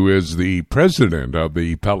Abbas, who is the president of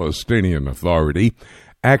the Palestinian Authority,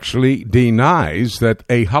 actually denies that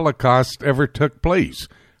a Holocaust ever took place.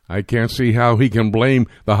 I can't see how he can blame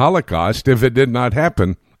the Holocaust if it did not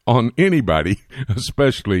happen on anybody,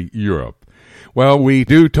 especially Europe. Well, we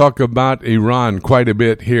do talk about Iran quite a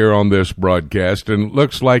bit here on this broadcast, and it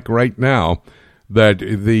looks like right now that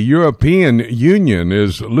the European Union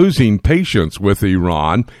is losing patience with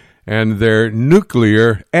Iran and their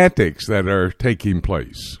nuclear antics that are taking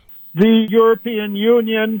place. The European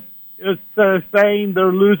Union is saying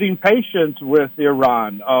they're losing patience with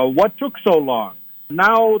Iran. What took so long?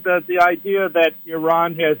 Now that the idea that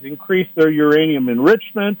Iran has increased their uranium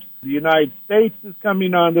enrichment, the United States is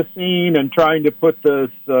coming on the scene and trying to put this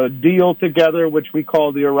deal together, which we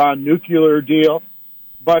call the Iran nuclear deal.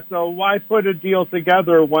 But why put a deal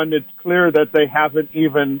together when it's clear that they haven't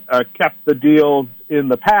even kept the deals in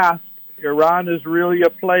the past? Iran is really a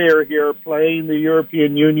player here, playing the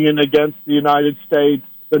European Union against the United States.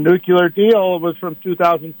 The nuclear deal was from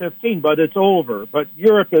 2015, but it's over. But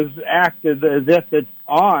Europe has acted as if it's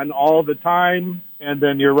on all the time, and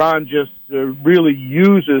then Iran just really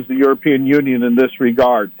uses the European Union in this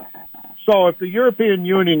regard. So if the European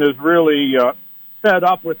Union is really fed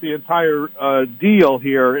up with the entire deal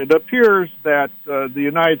here, it appears that the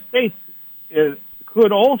United States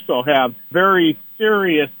could also have very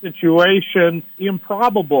serious situation,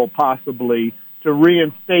 improbable possibly, to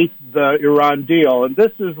reinstate the Iran deal. And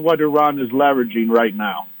this is what Iran is leveraging right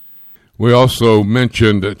now. We also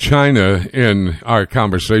mentioned China in our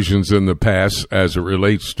conversations in the past as it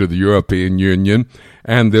relates to the European Union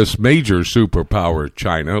and this major superpower,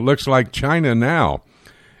 China. It looks like China now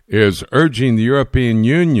is urging the European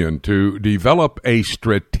Union to develop a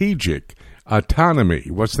strategic autonomy.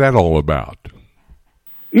 What's that all about?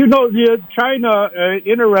 You know, China,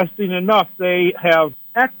 interesting enough, they have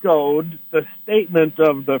echoed the statement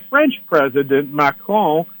of the French President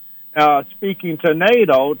Macron speaking to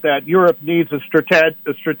NATO that Europe needs a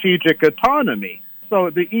strategic autonomy. So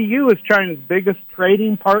the EU is China's biggest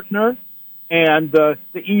trading partner, and the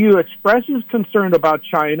EU expresses concern about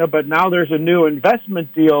China, but now there's a new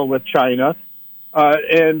investment deal with China,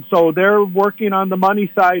 and so they're working on the money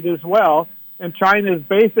side as well. And China is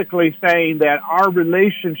basically saying that our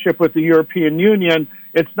relationship with the European Union,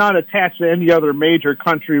 it's not attached to any other major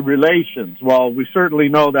country relations. Well, we certainly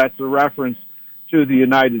know that's a reference to the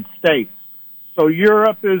United States. So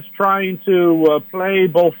Europe is trying to play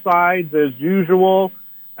both sides as usual.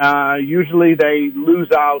 Usually they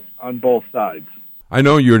lose out on both sides. I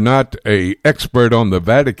know you're not an expert on the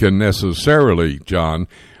Vatican necessarily, John,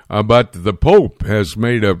 but the Pope has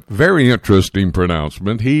made a very interesting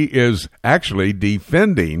pronouncement. He is actually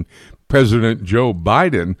defending President Joe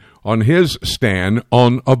Biden on his stand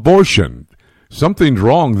on abortion. Something's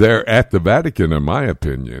wrong there at the Vatican, in my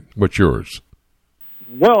opinion. What's yours?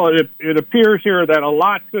 Well, it appears here that a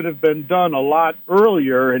lot could have been done a lot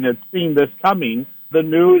earlier, and it's seen this coming. The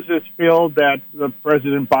news is filled that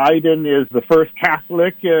President Biden is the first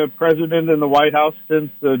Catholic president in the White House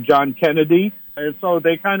since John Kennedy. And so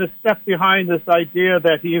they kind of step behind this idea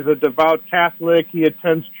that he's a devout Catholic. He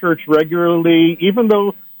attends church regularly, even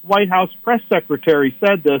though White House press secretary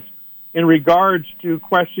said this in regards to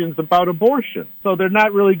questions about abortion. So they're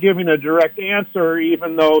not really giving a direct answer,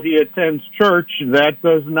 even though he attends church. That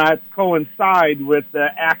does not coincide with the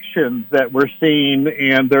actions that we're seeing,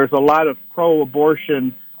 and there's a lot of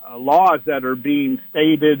pro-abortion laws that are being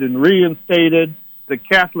stated and reinstated. The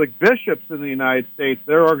Catholic bishops in the United States,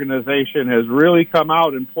 their organization has really come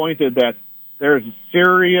out and pointed that there's a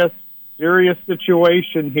serious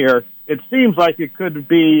situation here. It seems like it could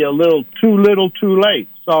be a little too late.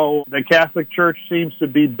 So the Catholic Church seems to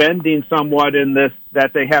be bending somewhat in this,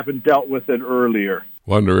 that they haven't dealt with it earlier.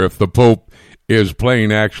 Wonder if the Pope is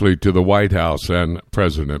playing actually to the White House and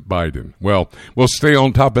President Biden. Well, we'll stay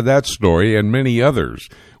on top of that story and many others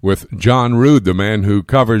with John Rood, the man who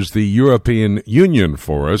covers the European Union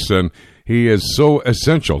for us, and he is so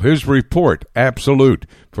essential. His report, absolute,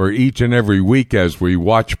 for each and every week as we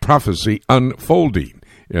watch prophecy unfolding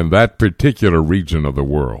in that particular region of the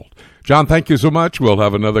world. John, thank you so much. We'll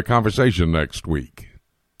have another conversation next week.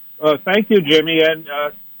 Thank you, Jimmy. And,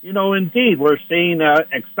 indeed, we're seeing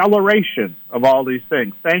acceleration of all these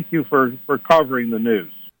things. Thank you for covering the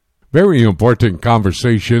news. Very important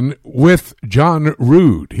conversation with John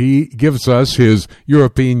Rood. He gives us his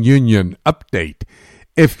European Union update.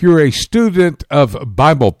 If you're a student of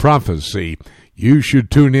Bible prophecy, you should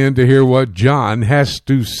tune in to hear what John has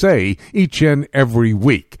to say each and every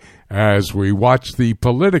week as we watch the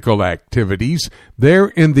political activities there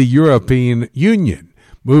in the European Union,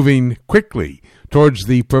 moving quickly towards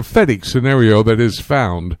the prophetic scenario that is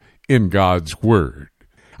found in God's Word.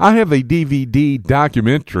 I have a DVD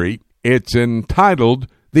documentary. It's entitled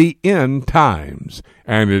The End Times,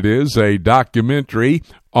 and it is a documentary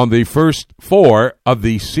on the first 4 of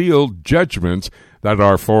the sealed judgments that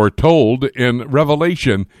are foretold in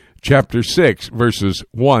Revelation chapter 6, verses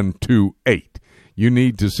 1 to 8. You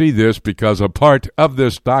need to see this because a part of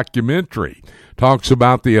this documentary talks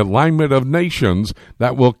about the alignment of nations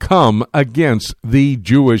that will come against the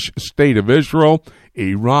Jewish state of Israel.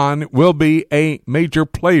 Iran will be a major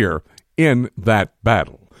player in that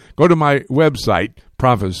battle. Go to my website,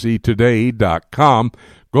 prophecytoday.com.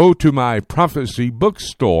 Go to my prophecy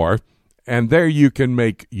bookstore, and there you can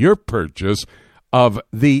make your purchase of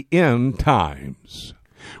the end times.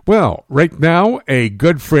 Well, right now, a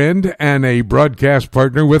good friend and a broadcast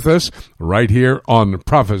partner with us right here on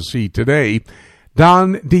Prophecy Today,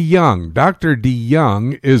 Don DeYoung. Dr.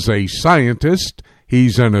 DeYoung is a scientist.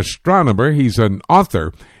 He's an astronomer. He's an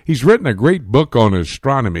author. He's written a great book on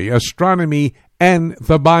astronomy and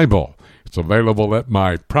the Bible. It's available at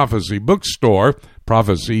my prophecy bookstore,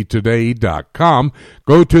 prophecytoday.com.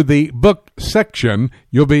 Go to the book section.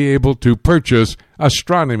 You'll be able to purchase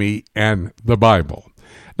Astronomy and the Bible.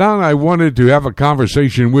 Don, I wanted to have a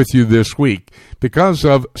conversation with you this week because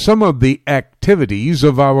of some of the activities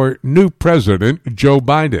of our new president, Joe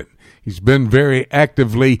Biden. He's been very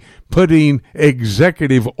actively putting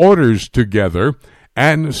executive orders together,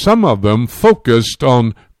 and some of them focused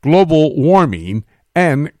on global warming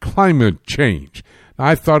and climate change.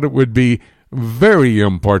 I thought it would be very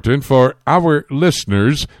important for our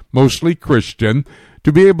listeners, mostly Christian,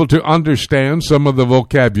 to be able to understand some of the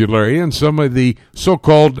vocabulary and some of the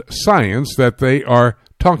so-called science that they are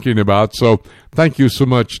talking about. So thank you so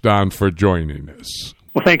much, Don, for joining us.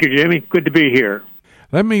 Well, thank you, Jimmy. Good to be here.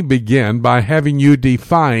 Let me begin by having you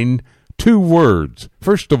define two words.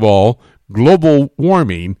 First of all, global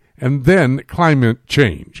warming, and then climate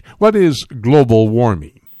change. What is global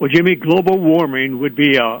warming? Well, Jimmy, global warming would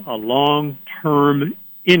be a long-term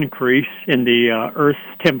increase in the Earth's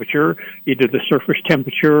temperature, either the surface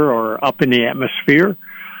temperature or up in the atmosphere.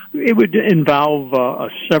 It would involve a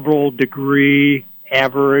several degree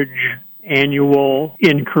average annual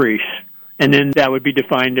increase, and then that would be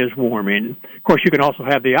defined as warming. Of course, you can also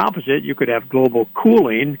have the opposite. You could have global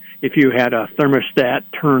cooling if you had a thermostat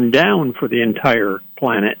turned down for the entire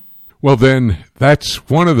planet. Well, then, that's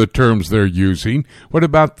one of the terms they're using. What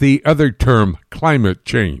about the other term, climate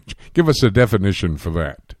change? Give us a definition for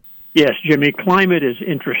that. Yes, Jimmy, climate is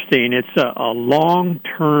interesting. It's a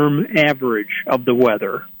long-term average of the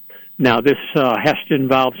weather. Now, this has to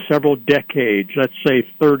involve several decades, let's say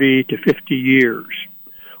 30 to 50 years.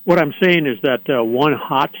 What I'm saying is that one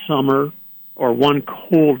hot summer or one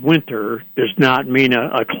cold winter does not mean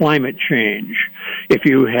a climate change. If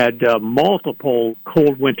you had multiple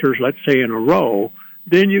cold winters, let's say in a row,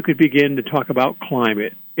 then you could begin to talk about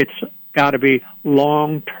climate. It's got to be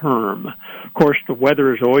long-term. Of course, the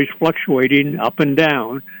weather is always fluctuating up and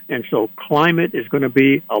down, and so climate is going to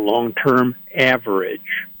be a long-term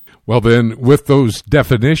average. Well, then, with those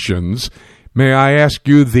definitions, may I ask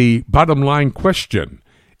you the bottom line question?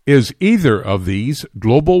 Is either of these,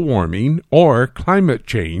 global warming or climate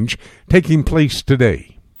change, taking place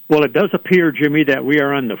today? Well, it does appear, Jimmy, that we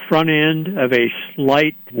are on the front end of a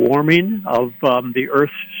slight warming of the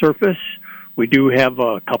Earth's surface. We do have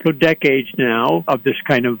a couple of decades now of this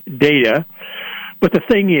kind of data. But the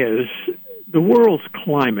thing is, the world's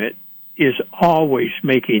climate is always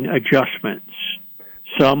making adjustments.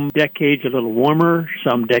 Some decades a little warmer,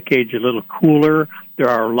 some decades a little cooler. There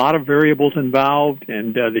are a lot of variables involved,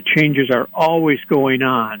 and the changes are always going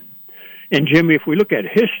on. And, Jimmy, if we look at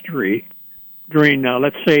history, during,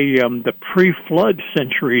 let's say, the pre-flood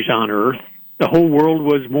centuries on Earth, the whole world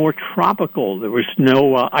was more tropical. There was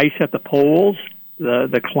no ice at the poles.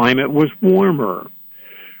 The climate was warmer.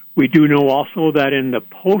 We do know also that in the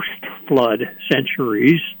post-flood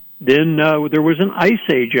centuries, then there was an ice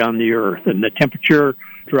age on the Earth, and the temperature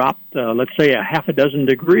dropped, let's say, a half a dozen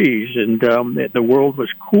degrees, and the world was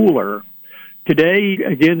cooler. Today,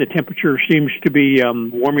 again, the temperature seems to be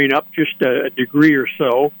warming up just a degree or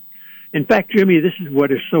so. In fact, Jimmy, this is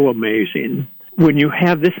what is so amazing. When you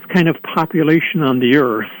have this kind of population on the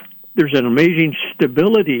Earth, there's an amazing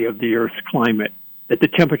stability of the Earth's climate, that the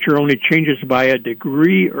temperature only changes by a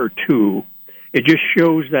degree or two. It just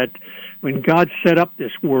shows that when God set up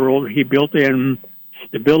this world, he built in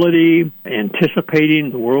stability,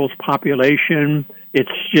 anticipating the world's population.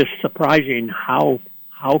 It's just surprising how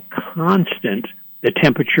constant the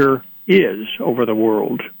temperature is over the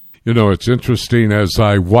world. You know, it's interesting as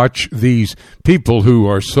I watch these people who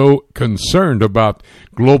are so concerned about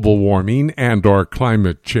global warming and or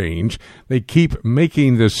climate change, they keep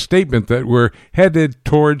making this statement that we're headed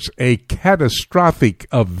towards a catastrophic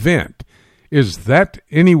event. Is that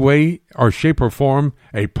any way or shape or form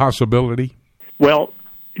a possibility? Well,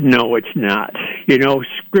 no, it's not. You know,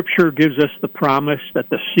 Scripture gives us the promise that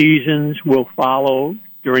the seasons will follow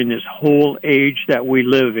during this whole age that we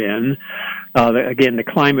live in. Again, the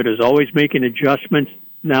climate is always making adjustments.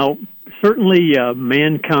 Now, certainly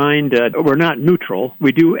mankind, we're not neutral.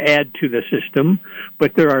 We do add to the system,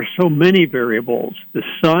 but there are so many variables. The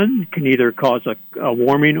sun can either cause a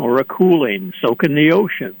warming or a cooling. So can the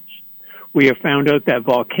oceans. We have found out that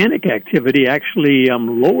volcanic activity actually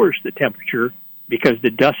lowers the temperature because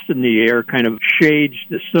the dust in the air kind of shades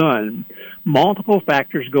the sun. Multiple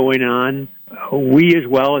factors going on. We, as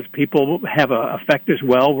well as people, have an effect as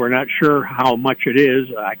well. We're not sure how much it is.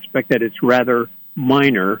 I expect that it's rather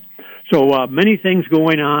minor. So many things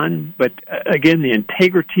going on, but again, the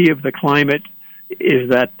integrity of the climate is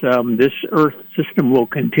that this Earth system will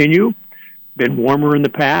continue. Been warmer in the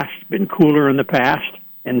past, been cooler in the past,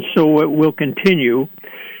 and so it will continue.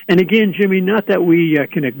 And again, Jimmy, not that we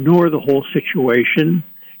can ignore the whole situation.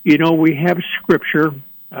 You know, we have Scripture,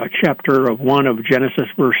 chapter 1 of Genesis,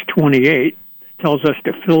 verse 28, tells us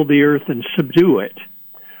to fill the earth and subdue it.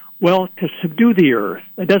 Well, to subdue the earth,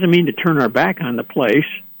 that doesn't mean to turn our back on the place.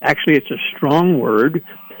 Actually, it's a strong word.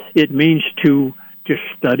 It means to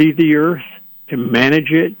study the earth, to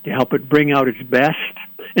manage it, to help it bring out its best.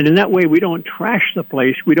 And in that way, we don't trash the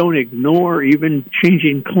place. We don't ignore even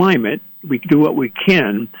changing climate. We do what we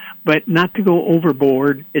can, but not to go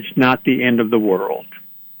overboard. It's not the end of the world.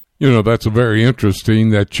 You know, that's very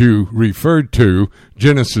interesting that you referred to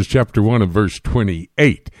Genesis chapter 1 and verse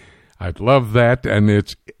 28. I love that, and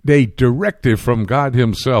it's a directive from God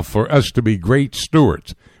himself for us to be great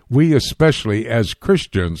stewards. We especially as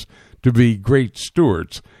Christians to be great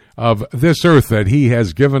stewards of this earth that he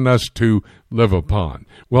has given us to live upon.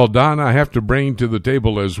 Well, Don, I have to bring to the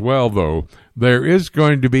table as well, though, there is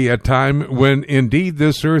going to be a time when indeed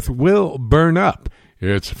this earth will burn up.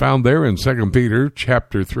 It's found there in 2 Peter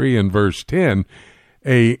chapter 3 and verse 10,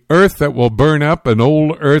 a earth that will burn up, an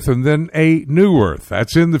old earth, and then a new earth.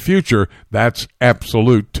 That's in the future. That's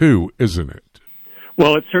absolute too, isn't it?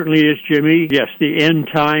 Well, it certainly is, Jimmy. Yes, the end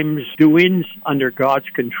times doings under God's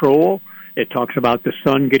control. It talks about the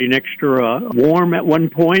sun getting extra warm at one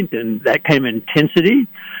point and that kind of intensity.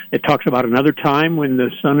 It talks about another time when the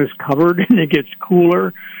sun is covered and it gets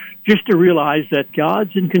cooler. Just to realize that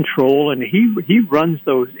God's in control and He runs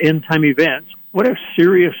those end-time events. What a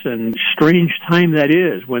serious and strange time that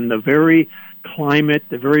is when the very climate,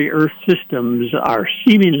 the very earth systems are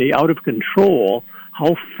seemingly out of control.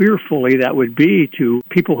 How fearfully that would be to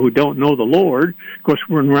people who don't know the Lord. Of course,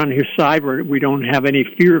 when we're on His side, we don't have any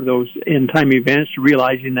fear of those end-time events,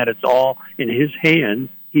 realizing that it's all in His hand.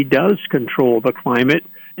 He does control the climate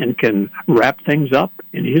and can wrap things up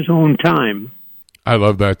in His own time. I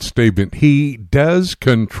love that statement. He does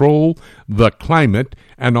control the climate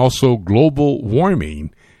and also global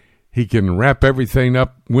warming. He can wrap everything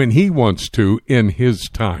up when He wants to in His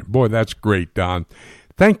time. Boy, that's great, Don.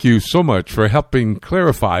 Thank you so much for helping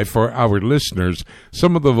clarify for our listeners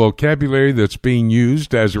some of the vocabulary that's being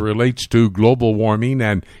used as it relates to global warming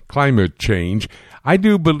and climate change. I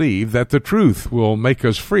do believe that the truth will make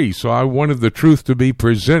us free, so I wanted the truth to be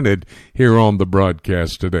presented here on the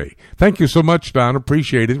broadcast today. Thank you so much, Don.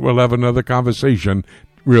 Appreciate it. We'll have another conversation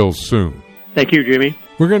real soon. Thank you, Jimmy.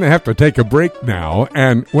 We're going to have to take a break now,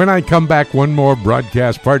 and when I come back, one more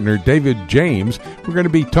broadcast partner, David James, we're going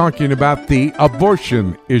to be talking about the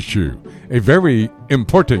abortion issue, a very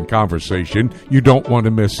important conversation. You don't want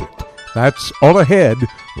to miss it. That's all ahead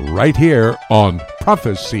right here on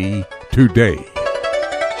Prophecy Today.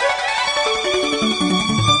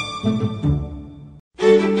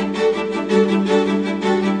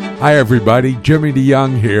 Hi, everybody. Jimmy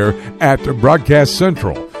DeYoung here at Broadcast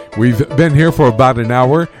Central. We've been here for about an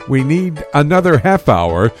hour. We need another half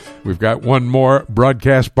hour. We've got one more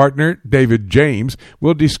broadcast partner, David James.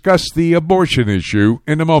 We'll discuss the abortion issue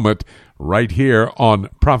in a moment right here on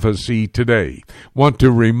Prophecy Today. Want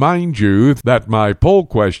to remind you that my poll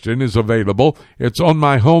question is available. It's on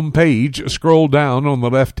my home page. Scroll down on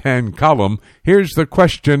the left-hand column. Here's the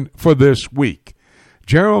question for this week.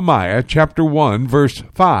 Jeremiah chapter 1, verse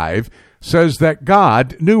 5 says that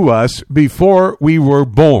God knew us before we were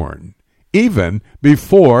born, even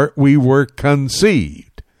before we were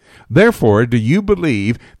conceived. Therefore, do you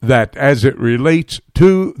believe that as it relates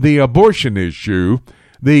to the abortion issue,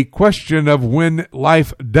 the question of when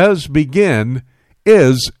life does begin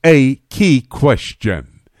is a key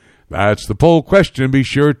question? That's the poll question. Be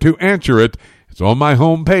sure to answer it. It's on my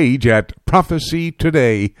homepage at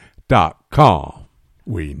prophecytoday.com.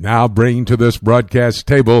 We now bring to this broadcast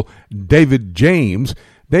table David James.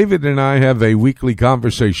 David and I have a weekly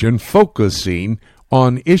conversation focusing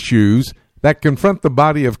on issues that confront the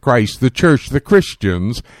body of Christ, the church, the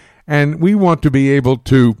Christians, and we want to be able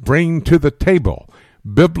to bring to the table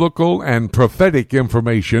biblical and prophetic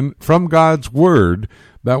information from God's Word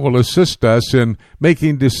that will assist us in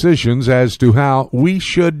making decisions as to how we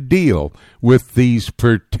should deal with these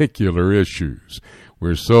particular issues.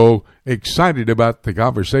 We're so excited about the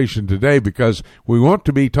conversation today because we want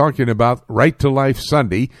to be talking about Right to Life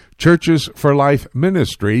Sunday, Churches for Life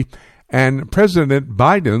Ministry, and President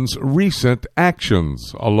Biden's recent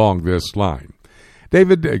actions along this line.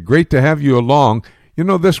 David, great to have you along. You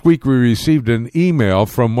know, this week we received an email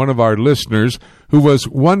from one of our listeners who was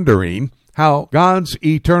wondering how God's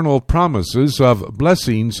eternal promises of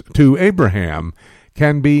blessings to Abraham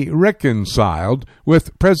can be reconciled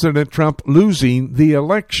with President Trump losing the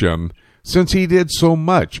election since he did so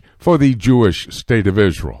much for the Jewish state of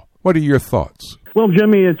Israel. What are your thoughts? Well,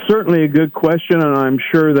 Jimmy, it's certainly a good question, and I'm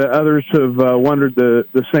sure that others have wondered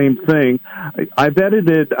the same thing. I've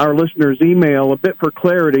edited our listener's email a bit for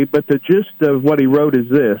clarity, but the gist of what he wrote is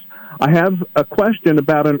this. I have a question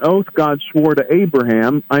about an oath God swore to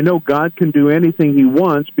Abraham. I know God can do anything he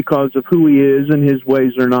wants because of who he is, and his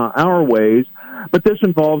ways are not our ways, but this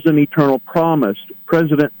involves an eternal promise.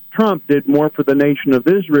 President Trump did more for the nation of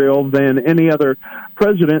Israel than any other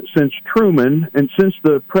president since Truman, and since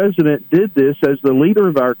the president did this as the leader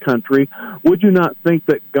of our country, would you not think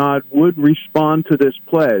that God would respond to this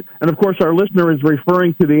pledge? And of course, our listener is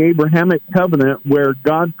referring to the Abrahamic covenant where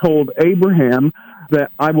God told Abraham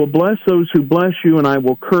that I will bless those who bless you and I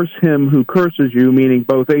will curse him who curses you, meaning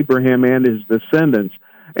both Abraham and his descendants.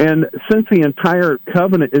 And since the entire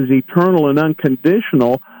covenant is eternal and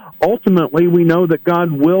unconditional, ultimately, we know that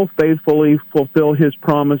God will faithfully fulfill his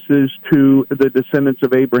promises to the descendants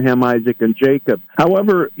of Abraham, Isaac, and Jacob.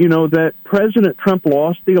 However, you know, that President Trump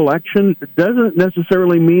lost the election doesn't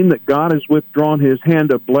necessarily mean that God has withdrawn his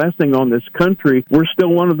hand of blessing on this country. We're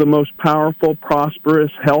still one of the most powerful,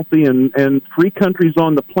 prosperous, healthy, and free countries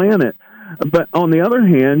on the planet. But on the other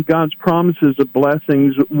hand, God's promises of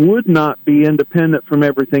blessings would not be independent from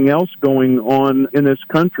everything else going on in this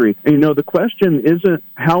country. And, you know, the question isn't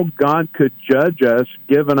how God could judge us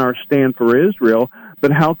given our stand for Israel,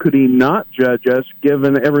 but how could he not judge us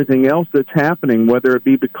given everything else that's happening, whether it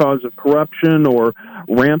be because of corruption or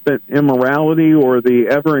rampant immorality or the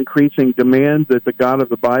ever-increasing demand that the God of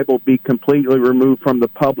the Bible be completely removed from the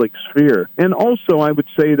public sphere. And also, I would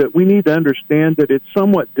say that we need to understand that it's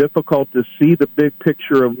somewhat difficult to see the big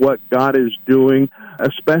picture of what God is doing,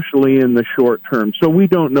 especially in the short term. So we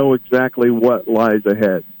don't know exactly what lies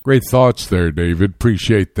ahead. Great thoughts there, David.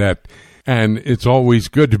 Appreciate that. And it's always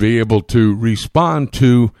good to be able to respond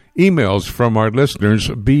to emails from our listeners.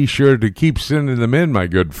 Be sure to keep sending them in, my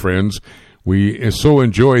good friends. We so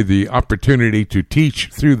enjoy the opportunity to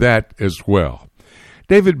teach through that as well.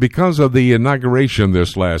 David, because of the inauguration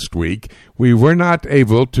this last week, we were not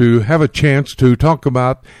able to have a chance to talk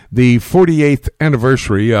about the 48th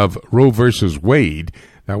anniversary of Roe versus Wade.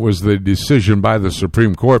 That was the decision by the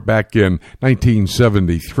Supreme Court back in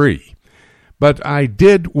 1973. But I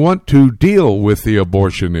did want to deal with the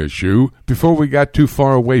abortion issue before we got too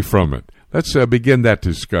far away from it. Let's begin that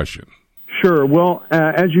discussion. Sure. Well,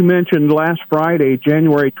 as you mentioned, last Friday,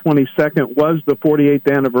 January 22nd, was the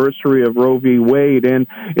 48th anniversary of Roe v. Wade. And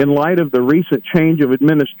in light of the recent change of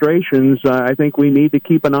administrations, I think we need to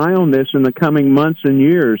keep an eye on this in the coming months and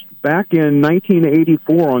years. Back in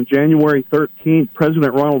 1984, on January 13th,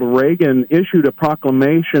 President Ronald Reagan issued a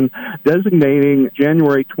proclamation designating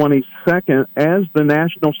January 22nd as the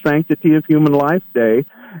National Sanctity of Human Life Day.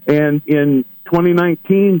 And in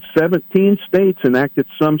 2019, 17 states enacted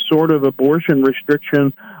some sort of abortion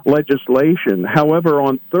restriction legislation. However,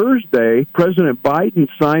 on Thursday, President Biden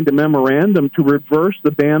signed a memorandum to reverse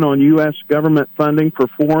the ban on U.S. government funding for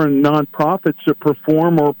foreign nonprofits that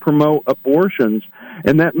perform or promote abortions.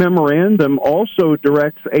 And that memorandum also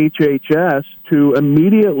directs HHS to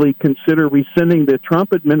immediately consider rescinding the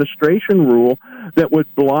Trump administration rule that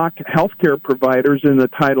would block healthcare providers in the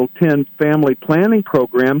Title X family planning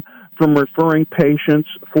program from referring patients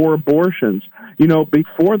for abortions. You know,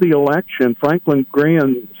 before the election, Franklin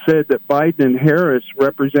Graham said that Biden and Harris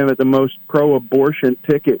represented the most pro-abortion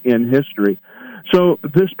ticket in history. So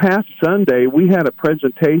this past Sunday, we had a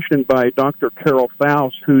presentation by Dr. Carol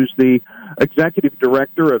Faust, who's the executive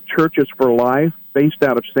director of Churches for Life, based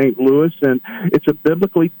out of St. Louis, and it's a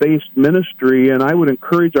biblically based ministry, and I would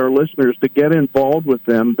encourage our listeners to get involved with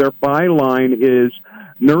them. Their byline is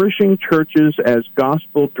Nourishing Churches as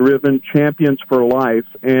Gospel-Driven Champions for Life,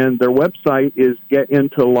 and their website is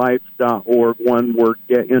getintolife.org, one word,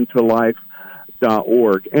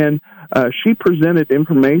 getintolife.org. And she presented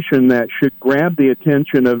information that should grab the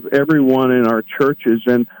attention of everyone in our churches.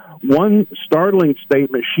 And one startling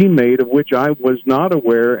statement she made, of which I was not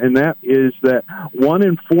aware, and that is that 1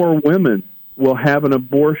 in 4 women will have an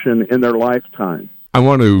abortion in their lifetime. I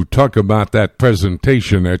want to talk about that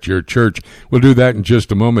presentation at your church. We'll do that in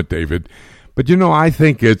just a moment, David. But, I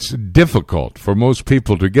think it's difficult for most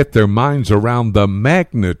people to get their minds around the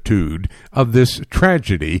magnitude of this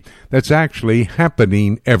tragedy that's actually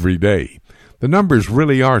happening every day. The numbers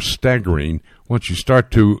really are staggering once you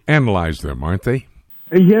start to analyze them, aren't they?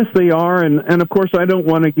 Yes, they are, and of course I don't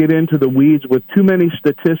want to get into the weeds with too many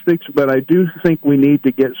statistics, but I do think we need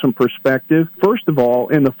to get some perspective. First of all,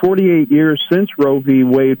 in the 48 years since Roe v.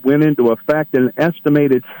 Wade went into effect, an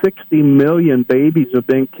estimated 60 million babies have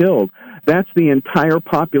been killed. That's the entire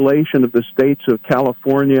population of the states of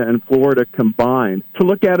California and Florida combined. To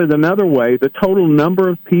look at it another way, the total number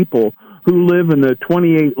of people who live in the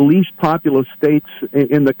 28 least populous states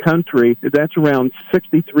in the country, that's around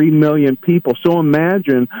 63 million people. So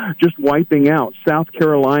imagine just wiping out South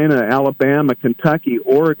Carolina, Alabama, Kentucky,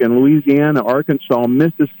 Oregon, Louisiana, Arkansas,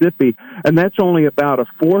 Mississippi, and that's only about a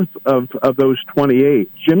fourth of those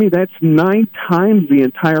 28. Jimmy, that's 9 times the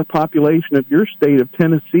entire population of your state of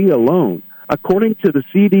Tennessee alone. According to the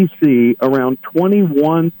CDC, around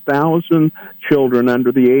 21,000 children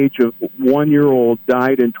under the age of 1 year old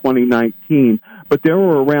died in 2019, but there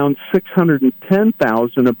were around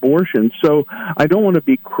 610,000 abortions. So I don't want to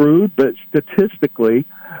be crude, but statistically,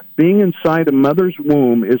 being inside a mother's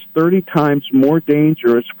womb is 30 times more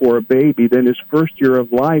dangerous for a baby than his first year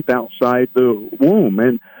of life outside the womb.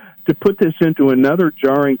 And to put this into another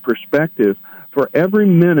jarring perspective, for every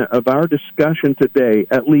minute of our discussion today,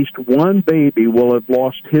 at least one baby will have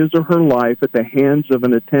lost his or her life at the hands of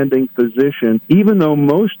an attending physician, even though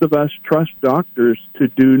most of us trust doctors to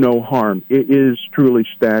do no harm. It is truly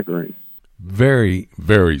staggering. Very,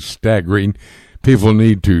 very staggering. People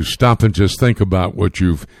need to stop and just think about what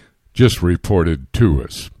you've just reported to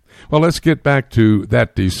us. Well, let's get back to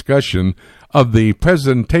that discussion of the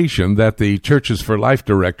presentation that the Churches for Life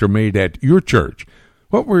director made at your church.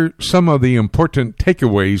 What were some of the important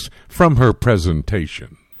takeaways from her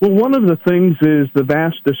presentation? Well, one of the things is the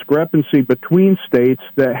vast discrepancy between states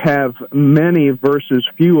that have many versus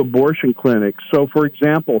few abortion clinics. So, for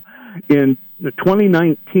example, in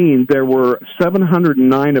 2019, there were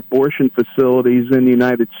 709 abortion facilities in the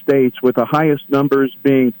United States, with the highest numbers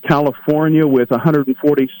being California with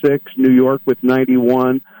 146, New York with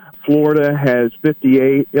 91, Florida has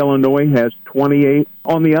 58, Illinois has 28.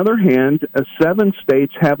 On the other hand, 7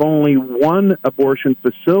 states have only 1 abortion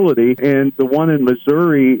facility, and the one in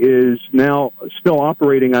Missouri is now still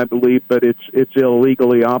operating, I believe, but it's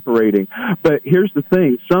illegally operating. But here's the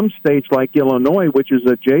thing. Some states like Illinois, which is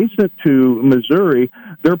adjacent to Missouri,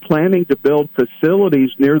 they're planning to build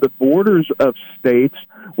facilities near the borders of states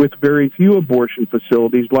with very few abortion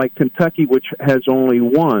facilities, like Kentucky, which has only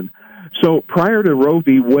 1. So prior to Roe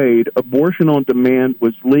v. Wade, abortion on demand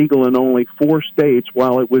was legal in only 4 states,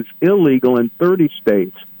 while it was illegal in 30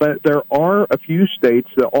 states. But there are a few states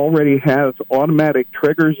that already have automatic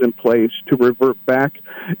triggers in place to revert back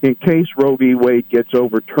in case Roe v. Wade gets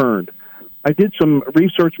overturned. I did some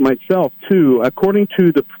research myself, too. According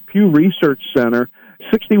to the Pew Research Center,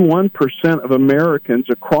 61% of Americans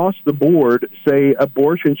across the board say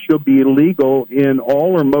abortion should be legal in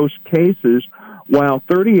all or most cases, while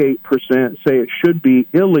 38% say it should be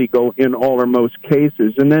illegal in all or most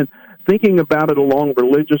cases. And then thinking about it along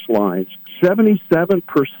religious lines,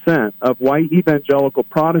 77% of white evangelical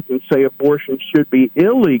Protestants say abortion should be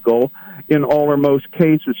illegal in all or most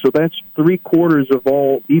cases. So that's 3/4 of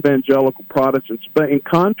all evangelical Protestants. But in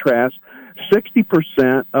contrast,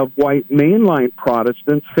 60% of white mainline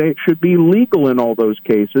Protestants say it should be legal in all those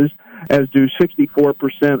cases, as do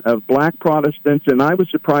 64% of black Protestants. And I was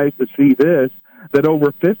surprised to see this, that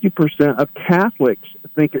over 50% of Catholics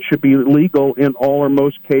think it should be legal in all or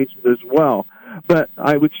most cases as well. But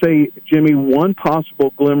I would say, Jimmy, one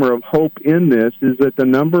possible glimmer of hope in this is that the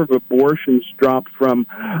number of abortions dropped from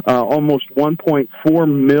almost 1.4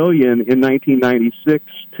 million in 1996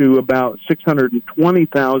 to about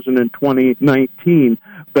 620,000 in 2019.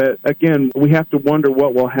 But again, we have to wonder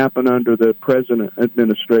what will happen under the present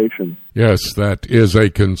administration. Yes, that is a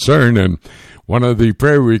concern, and one of the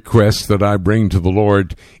prayer requests that I bring to the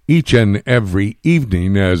Lord each and every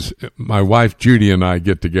evening as my wife Judy and I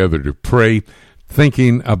get together to pray,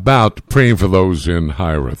 thinking about praying for those in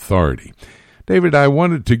higher authority. David, I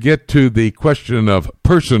wanted to get to the question of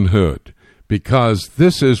personhood, because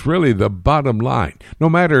this is really the bottom line. No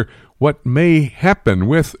matter what may happen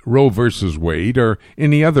with Roe versus Wade or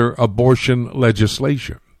any other abortion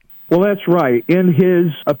legislation. Well, that's right. In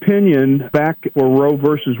his opinion, back for Roe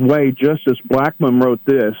versus Wade, Justice Blackmun wrote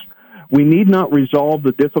this: "We need not resolve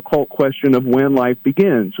the difficult question of when life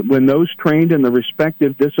begins. When those trained in the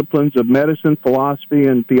respective disciplines of medicine, philosophy,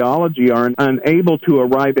 and theology are unable to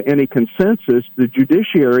arrive at any consensus, the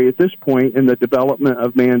judiciary at this point in the development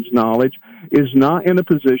of man's knowledge is not in a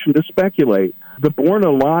position to speculate. The Born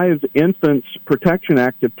Alive Infants Protection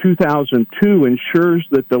Act of 2002 ensures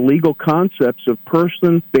that the legal concepts of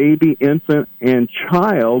person, baby, infant, and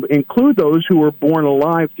child include those who were born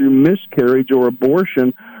alive through miscarriage or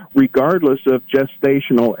abortion, regardless of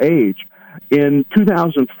gestational age. In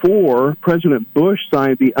 2004, President Bush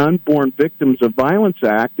signed the Unborn Victims of Violence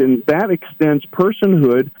Act, and that extends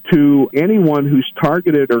personhood to anyone who's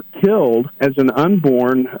targeted or killed as an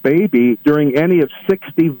unborn baby during any of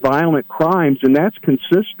 60 violent crimes, and that's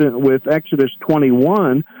consistent with Exodus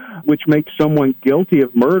 21, which makes someone guilty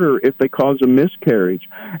of murder if they cause a miscarriage.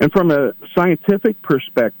 And from a scientific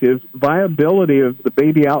perspective, viability of the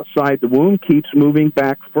baby outside the womb keeps moving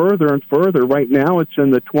back further and further. Right now it's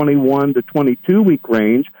in the 21 to 22-week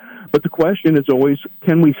range, but the question is always,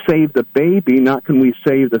 can we save the baby, not can we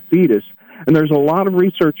save the fetus? And there's a lot of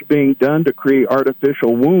research being done to create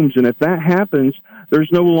artificial wombs, and if that happens,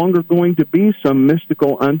 there's no longer going to be some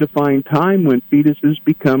mystical, undefined time when fetuses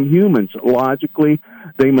become humans. Logically,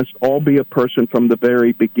 they must all be a person from the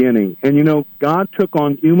very beginning. And, you know, God took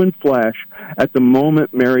on human flesh at the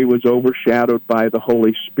moment Mary was overshadowed by the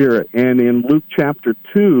Holy Spirit. And in Luke chapter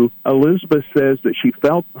 2, Elizabeth says that she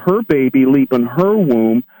felt her baby leap in her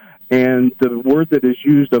womb, and the word that is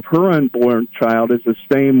used of her unborn child is the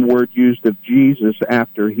same word used of Jesus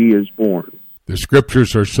after he is born. The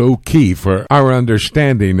Scriptures are so key for our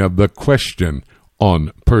understanding of the question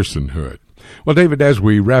on personhood. Well, David, as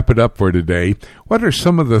we wrap it up for today, what are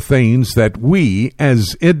some of the things that we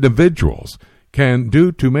as individuals can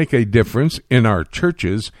do to make a difference in our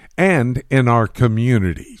churches and in our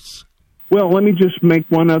communities? Well, let me just make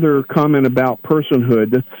one other comment about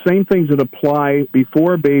personhood. The same things that apply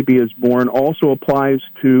before a baby is born also applies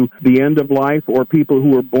to the end of life or people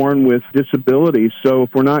who are born with disabilities. So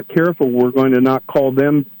if we're not careful, we're going to not call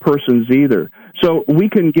them persons either. So we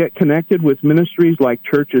can get connected with ministries like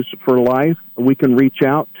Churches for Life. We can reach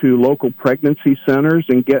out to local pregnancy centers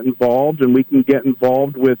and get involved, and we can get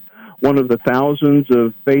involved with one of the thousands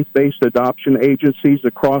of faith-based adoption agencies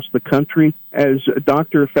across the country. As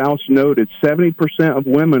Dr. Faust noted, 70% of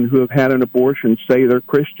women who have had an abortion say they're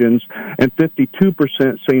Christians, and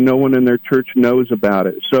 52% say no one in their church knows about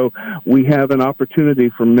it. So we have an opportunity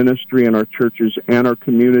for ministry in our churches and our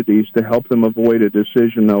communities to help them avoid a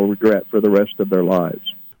decision they'll regret for the rest of their lives.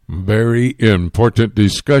 Very important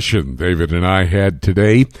discussion David and I had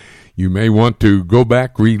today. You may want to go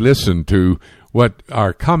back, re-listen to what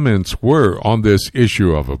our comments were on this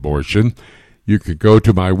issue of abortion. You could go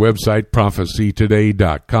to my website,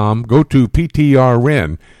 prophecytoday.com, go to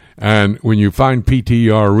PTRN, and when you find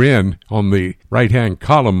PTRN on the right-hand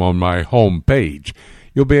column on my home page,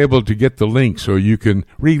 you'll be able to get the link so you can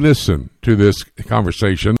re-listen to this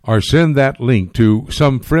conversation or send that link to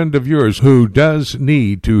some friend of yours who does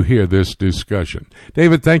need to hear this discussion.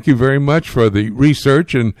 David, thank you very much for the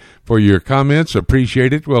research and for your comments.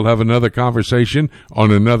 Appreciate it. We'll have another conversation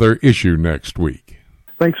on another issue next week.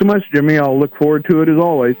 Thanks so much, Jimmy. I'll look forward to it as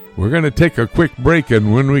always. We're going to take a quick break,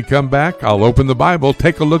 and when we come back, I'll open the Bible,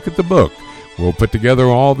 take a look at the book. We'll put together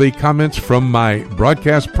all the comments from my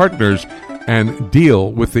broadcast partners and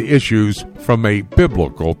deal with the issues from a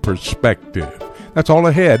biblical perspective. That's all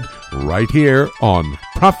ahead right here on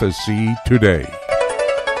Prophecy Today.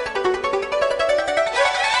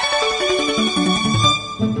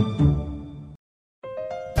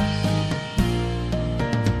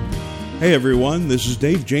 Hey everyone, this is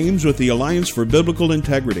Dave James with the Alliance for Biblical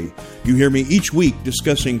Integrity. You hear me each week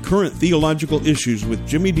discussing current theological issues with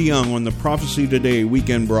Jimmy DeYoung on the Prophecy Today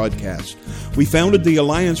weekend broadcast. We founded the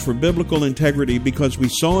Alliance for Biblical Integrity because we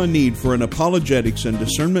saw a need for an apologetics and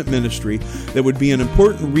discernment ministry that would be an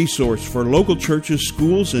important resource for local churches,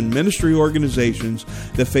 schools, and ministry organizations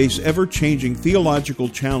that face ever-changing theological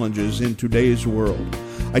challenges in today's world.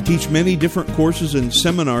 I teach many different courses and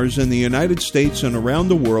seminars in the United States and around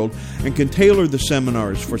the world and can tailor the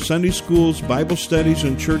seminars for Sunday schools, Bible studies,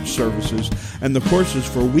 and church services, and the courses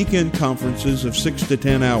for weekend conferences of 6 to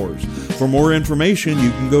 10 hours. For more information, you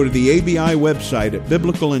can go to the ABI website at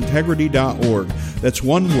biblicalintegrity.org. That's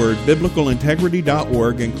one word,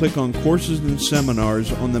 biblicalintegrity.org, and click on Courses and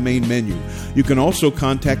Seminars on the main menu. You can also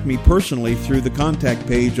contact me personally through the contact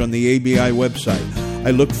page on the ABI website.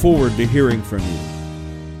 I look forward to hearing from you.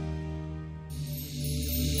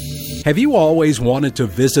 Have you always wanted to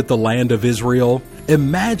visit the land of Israel?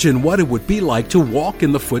 Imagine what it would be like to walk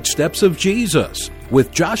in the footsteps of Jesus.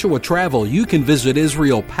 With Joshua Travel, you can visit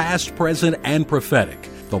Israel past, present, and prophetic.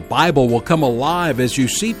 The Bible will come alive as you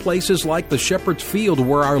see places like the Shepherd's Field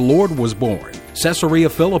where our Lord was born, Caesarea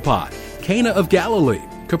Philippi, Cana of Galilee,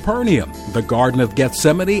 Capernaum, the Garden of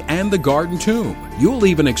Gethsemane, and the Garden Tomb. You'll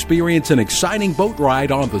even experience an exciting boat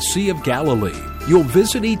ride on the Sea of Galilee. You'll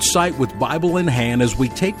visit each site with Bible in hand as we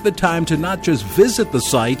take the time to not just visit the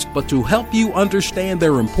sites, but to help you understand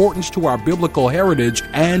their importance to our biblical heritage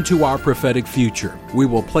and to our prophetic future. We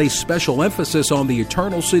will place special emphasis on the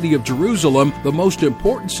eternal city of Jerusalem, the most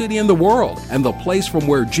important city in the world, and the place from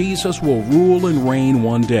where Jesus will rule and reign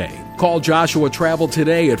one day. Call Joshua Travel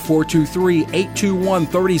today at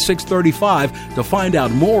 423-821-3635 to find out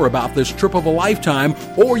more about this trip of a lifetime,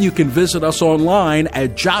 or you can visit us online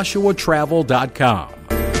at joshuatravel.com.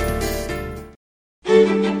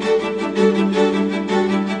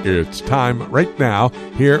 It's time right now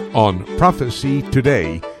here on Prophecy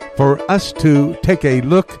Today for us to take a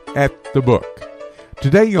look at the book.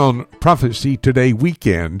 Today on Prophecy Today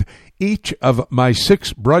Weekend, each of my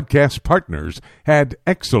 6 broadcast partners had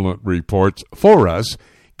excellent reports for us,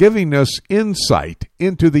 giving us insight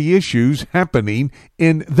into the issues happening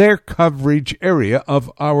in their coverage area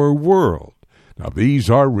of our world. Now, these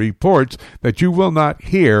are reports that you will not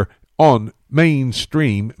hear on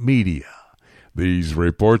mainstream media. These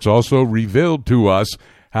reports also revealed to us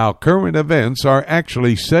how current events are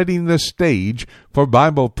actually setting the stage for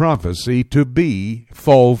Bible prophecy to be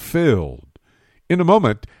fulfilled. In a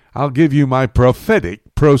moment, I'll give you my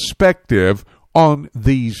prophetic perspective on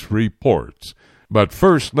these reports. But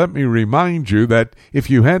first, let me remind you that if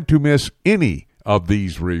you had to miss any of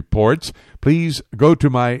these reports, please go to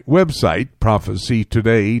my website,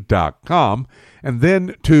 prophecytoday.com, and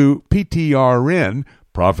then to PTRN,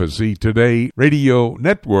 Prophecy Today Radio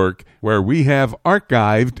Network, where we have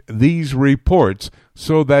archived these reports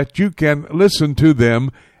so that you can listen to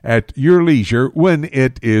them at your leisure when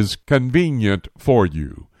it is convenient for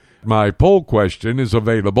you. My poll question is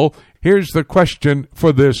available. Here's the question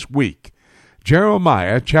for this week.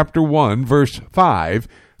 Jeremiah chapter 1 verse 5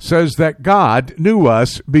 says that God knew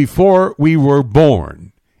us before we were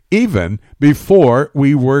born, even before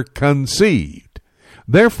we were conceived.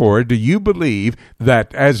 Therefore, do you believe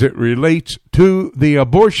that as it relates to the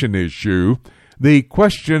abortion issue, the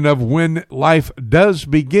question of when life does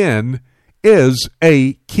begin is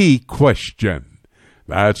a key question?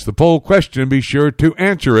 That's the poll question. Be sure to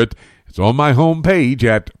answer it. It's on my homepage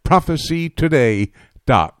at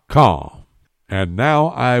prophecytoday.com. And now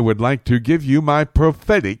I would like to give you my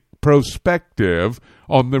prophetic perspective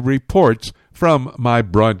on the reports from my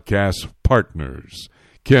broadcast partners.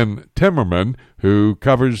 Ken Timmerman, who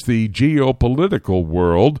covers the geopolitical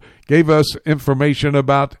world, gave us information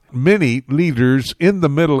about many leaders in the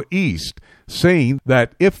Middle East, saying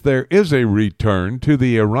that if there is a return to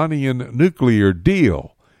the Iranian nuclear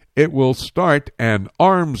deal, it will start an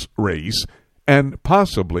arms race and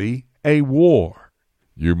possibly a war.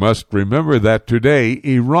 You must remember that today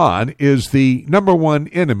Iran is the number one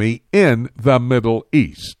enemy in the Middle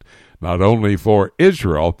East, not only for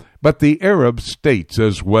Israel, but the Arab states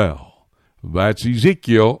as well. That's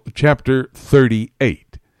Ezekiel chapter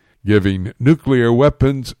 38. Giving nuclear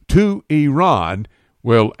weapons to Iran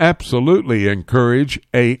will absolutely encourage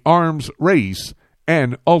an arms race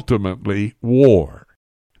and ultimately war.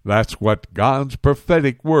 That's what God's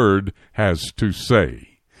prophetic word has to say.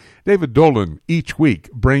 David Dolan each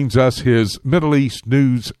week brings us his Middle East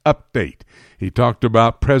news update. He talked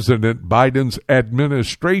about President Biden's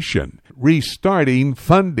administration restarting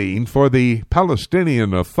funding for the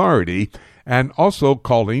Palestinian Authority and also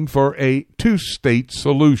calling for a two-state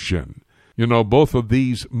solution. You know, both of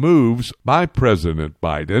these moves by President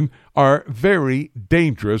Biden are very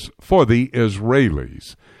dangerous for the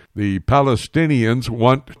Israelis. The Palestinians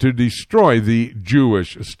want to destroy the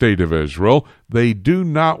Jewish state of Israel. They do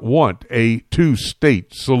not want a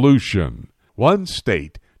two-state solution. One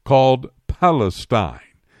state called Palestine.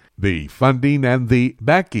 The funding and the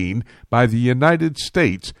backing by the United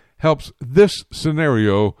States helps this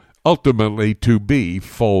scenario ultimately to be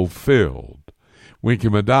fulfilled. Winky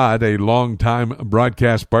Madad, a longtime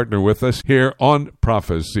broadcast partner with us here on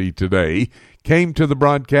Prophecy Today, came to the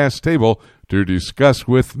broadcast table to discuss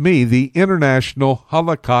with me the International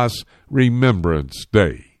Holocaust Remembrance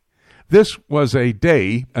Day. This was a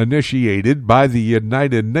day initiated by the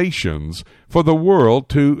United Nations for the world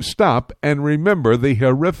to stop and remember the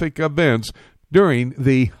horrific events during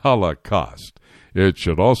the Holocaust. It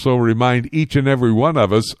should also remind each and every one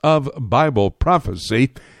of us of Bible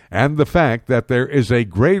prophecy and the fact that there is a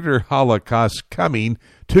greater Holocaust coming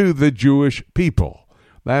to the Jewish people.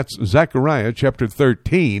 That's Zechariah chapter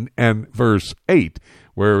 13 and verse 8,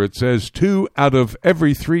 where it says 2 out of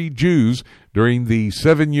every 3 Jews during the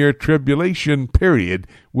 7-year tribulation period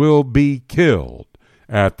will be killed.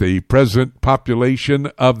 At the present population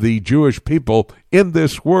of the Jewish people in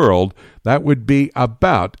this world, that would be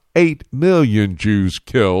about 8 million Jews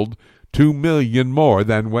killed, 2 million more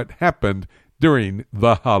than what happened during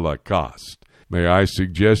the Holocaust. May I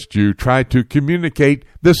suggest you try to communicate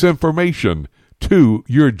this information to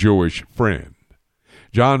your Jewish friend.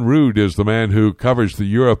 John Rood is the man who covers the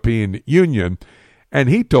European Union, and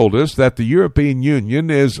he told us that the European Union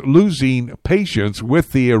is losing patience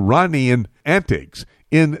with the Iranian antics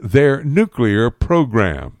in their nuclear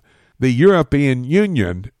program. The European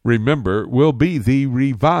Union, remember, will be the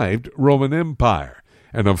revived Roman Empire.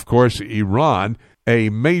 And of course, Iran, a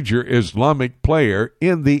major Islamic player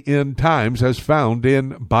in the end times as found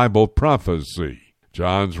in Bible prophecy.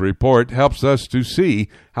 John's report helps us to see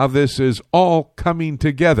how this is all coming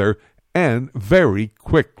together, and very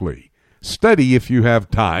quickly. Study, if you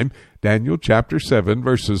have time, Daniel chapter 7,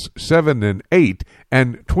 verses 7 and 8,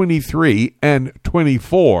 and 23 and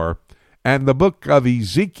 24, and the book of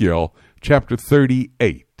Ezekiel chapter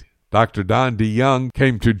 38. Dr. Don DeYoung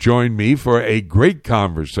came to join me for a great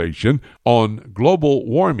conversation on global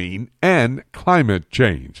warming and climate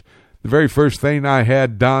change. The very first thing I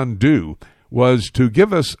had Don do was to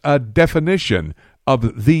give us a definition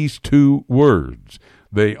of these 2 words.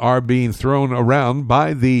 They are being thrown around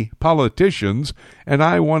by the politicians, and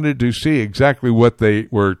I wanted to see exactly what they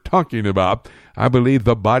were talking about. I believe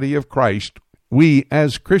the body of Christ, we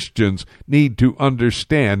as Christians, need to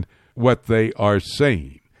understand what they are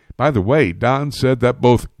saying. By the way, Don said that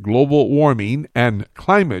both global warming and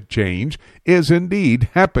climate change is indeed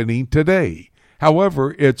happening today.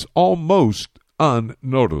 However, it's almost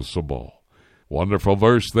unnoticeable. Wonderful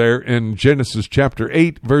verse there in Genesis chapter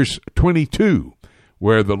 8, verse 22,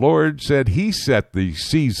 where the Lord said he set the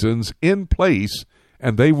seasons in place,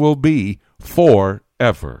 and they will be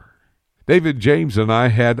forever. David James and I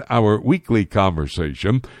had our weekly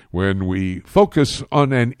conversation when we focus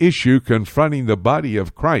on an issue confronting the body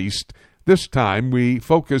of Christ. This time we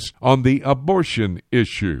focus on the abortion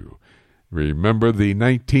issue. Remember, the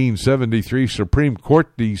 1973 Supreme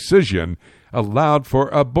Court decision allowed for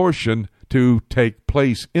abortion to take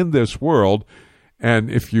place in this world, and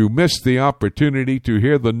if you missed the opportunity to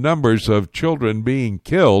hear the numbers of children being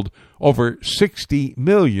killed, over 60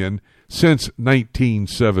 million since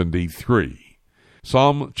 1973.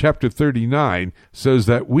 Psalm chapter 39 says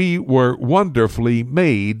that we were wonderfully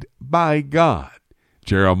made by God.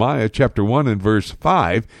 Jeremiah chapter 1 and verse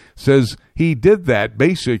 5 says he did that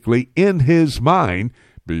basically in his mind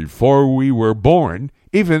before we were born,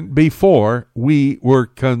 even before we were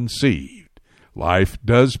conceived. Life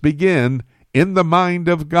does begin in the mind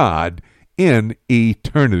of God in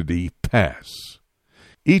eternity past.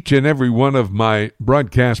 Each and every one of my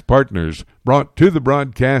broadcast partners brought to the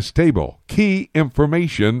broadcast table key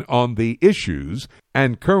information on the issues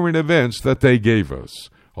and current events that they gave us.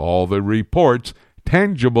 All the reports,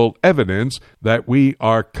 tangible evidence that we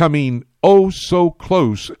are coming oh so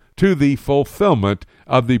close to the fulfillment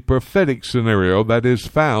of the prophetic scenario that is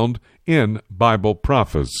found in Bible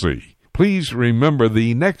prophecy. Please remember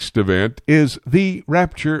the next event is the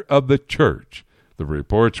rapture of the church. The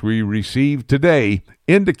reports we received today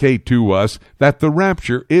indicate to us that the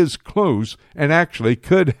rapture is close and actually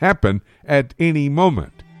could happen at any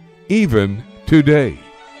moment, even today.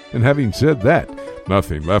 And having said that,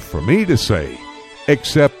 nothing left for me to say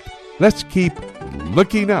except let's keep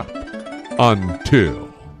looking up until.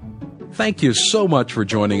 Thank you so much for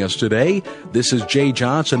joining us today. This is Jay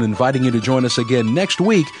Johnson inviting you to join us again next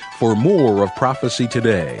week for more of Prophecy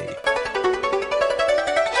Today.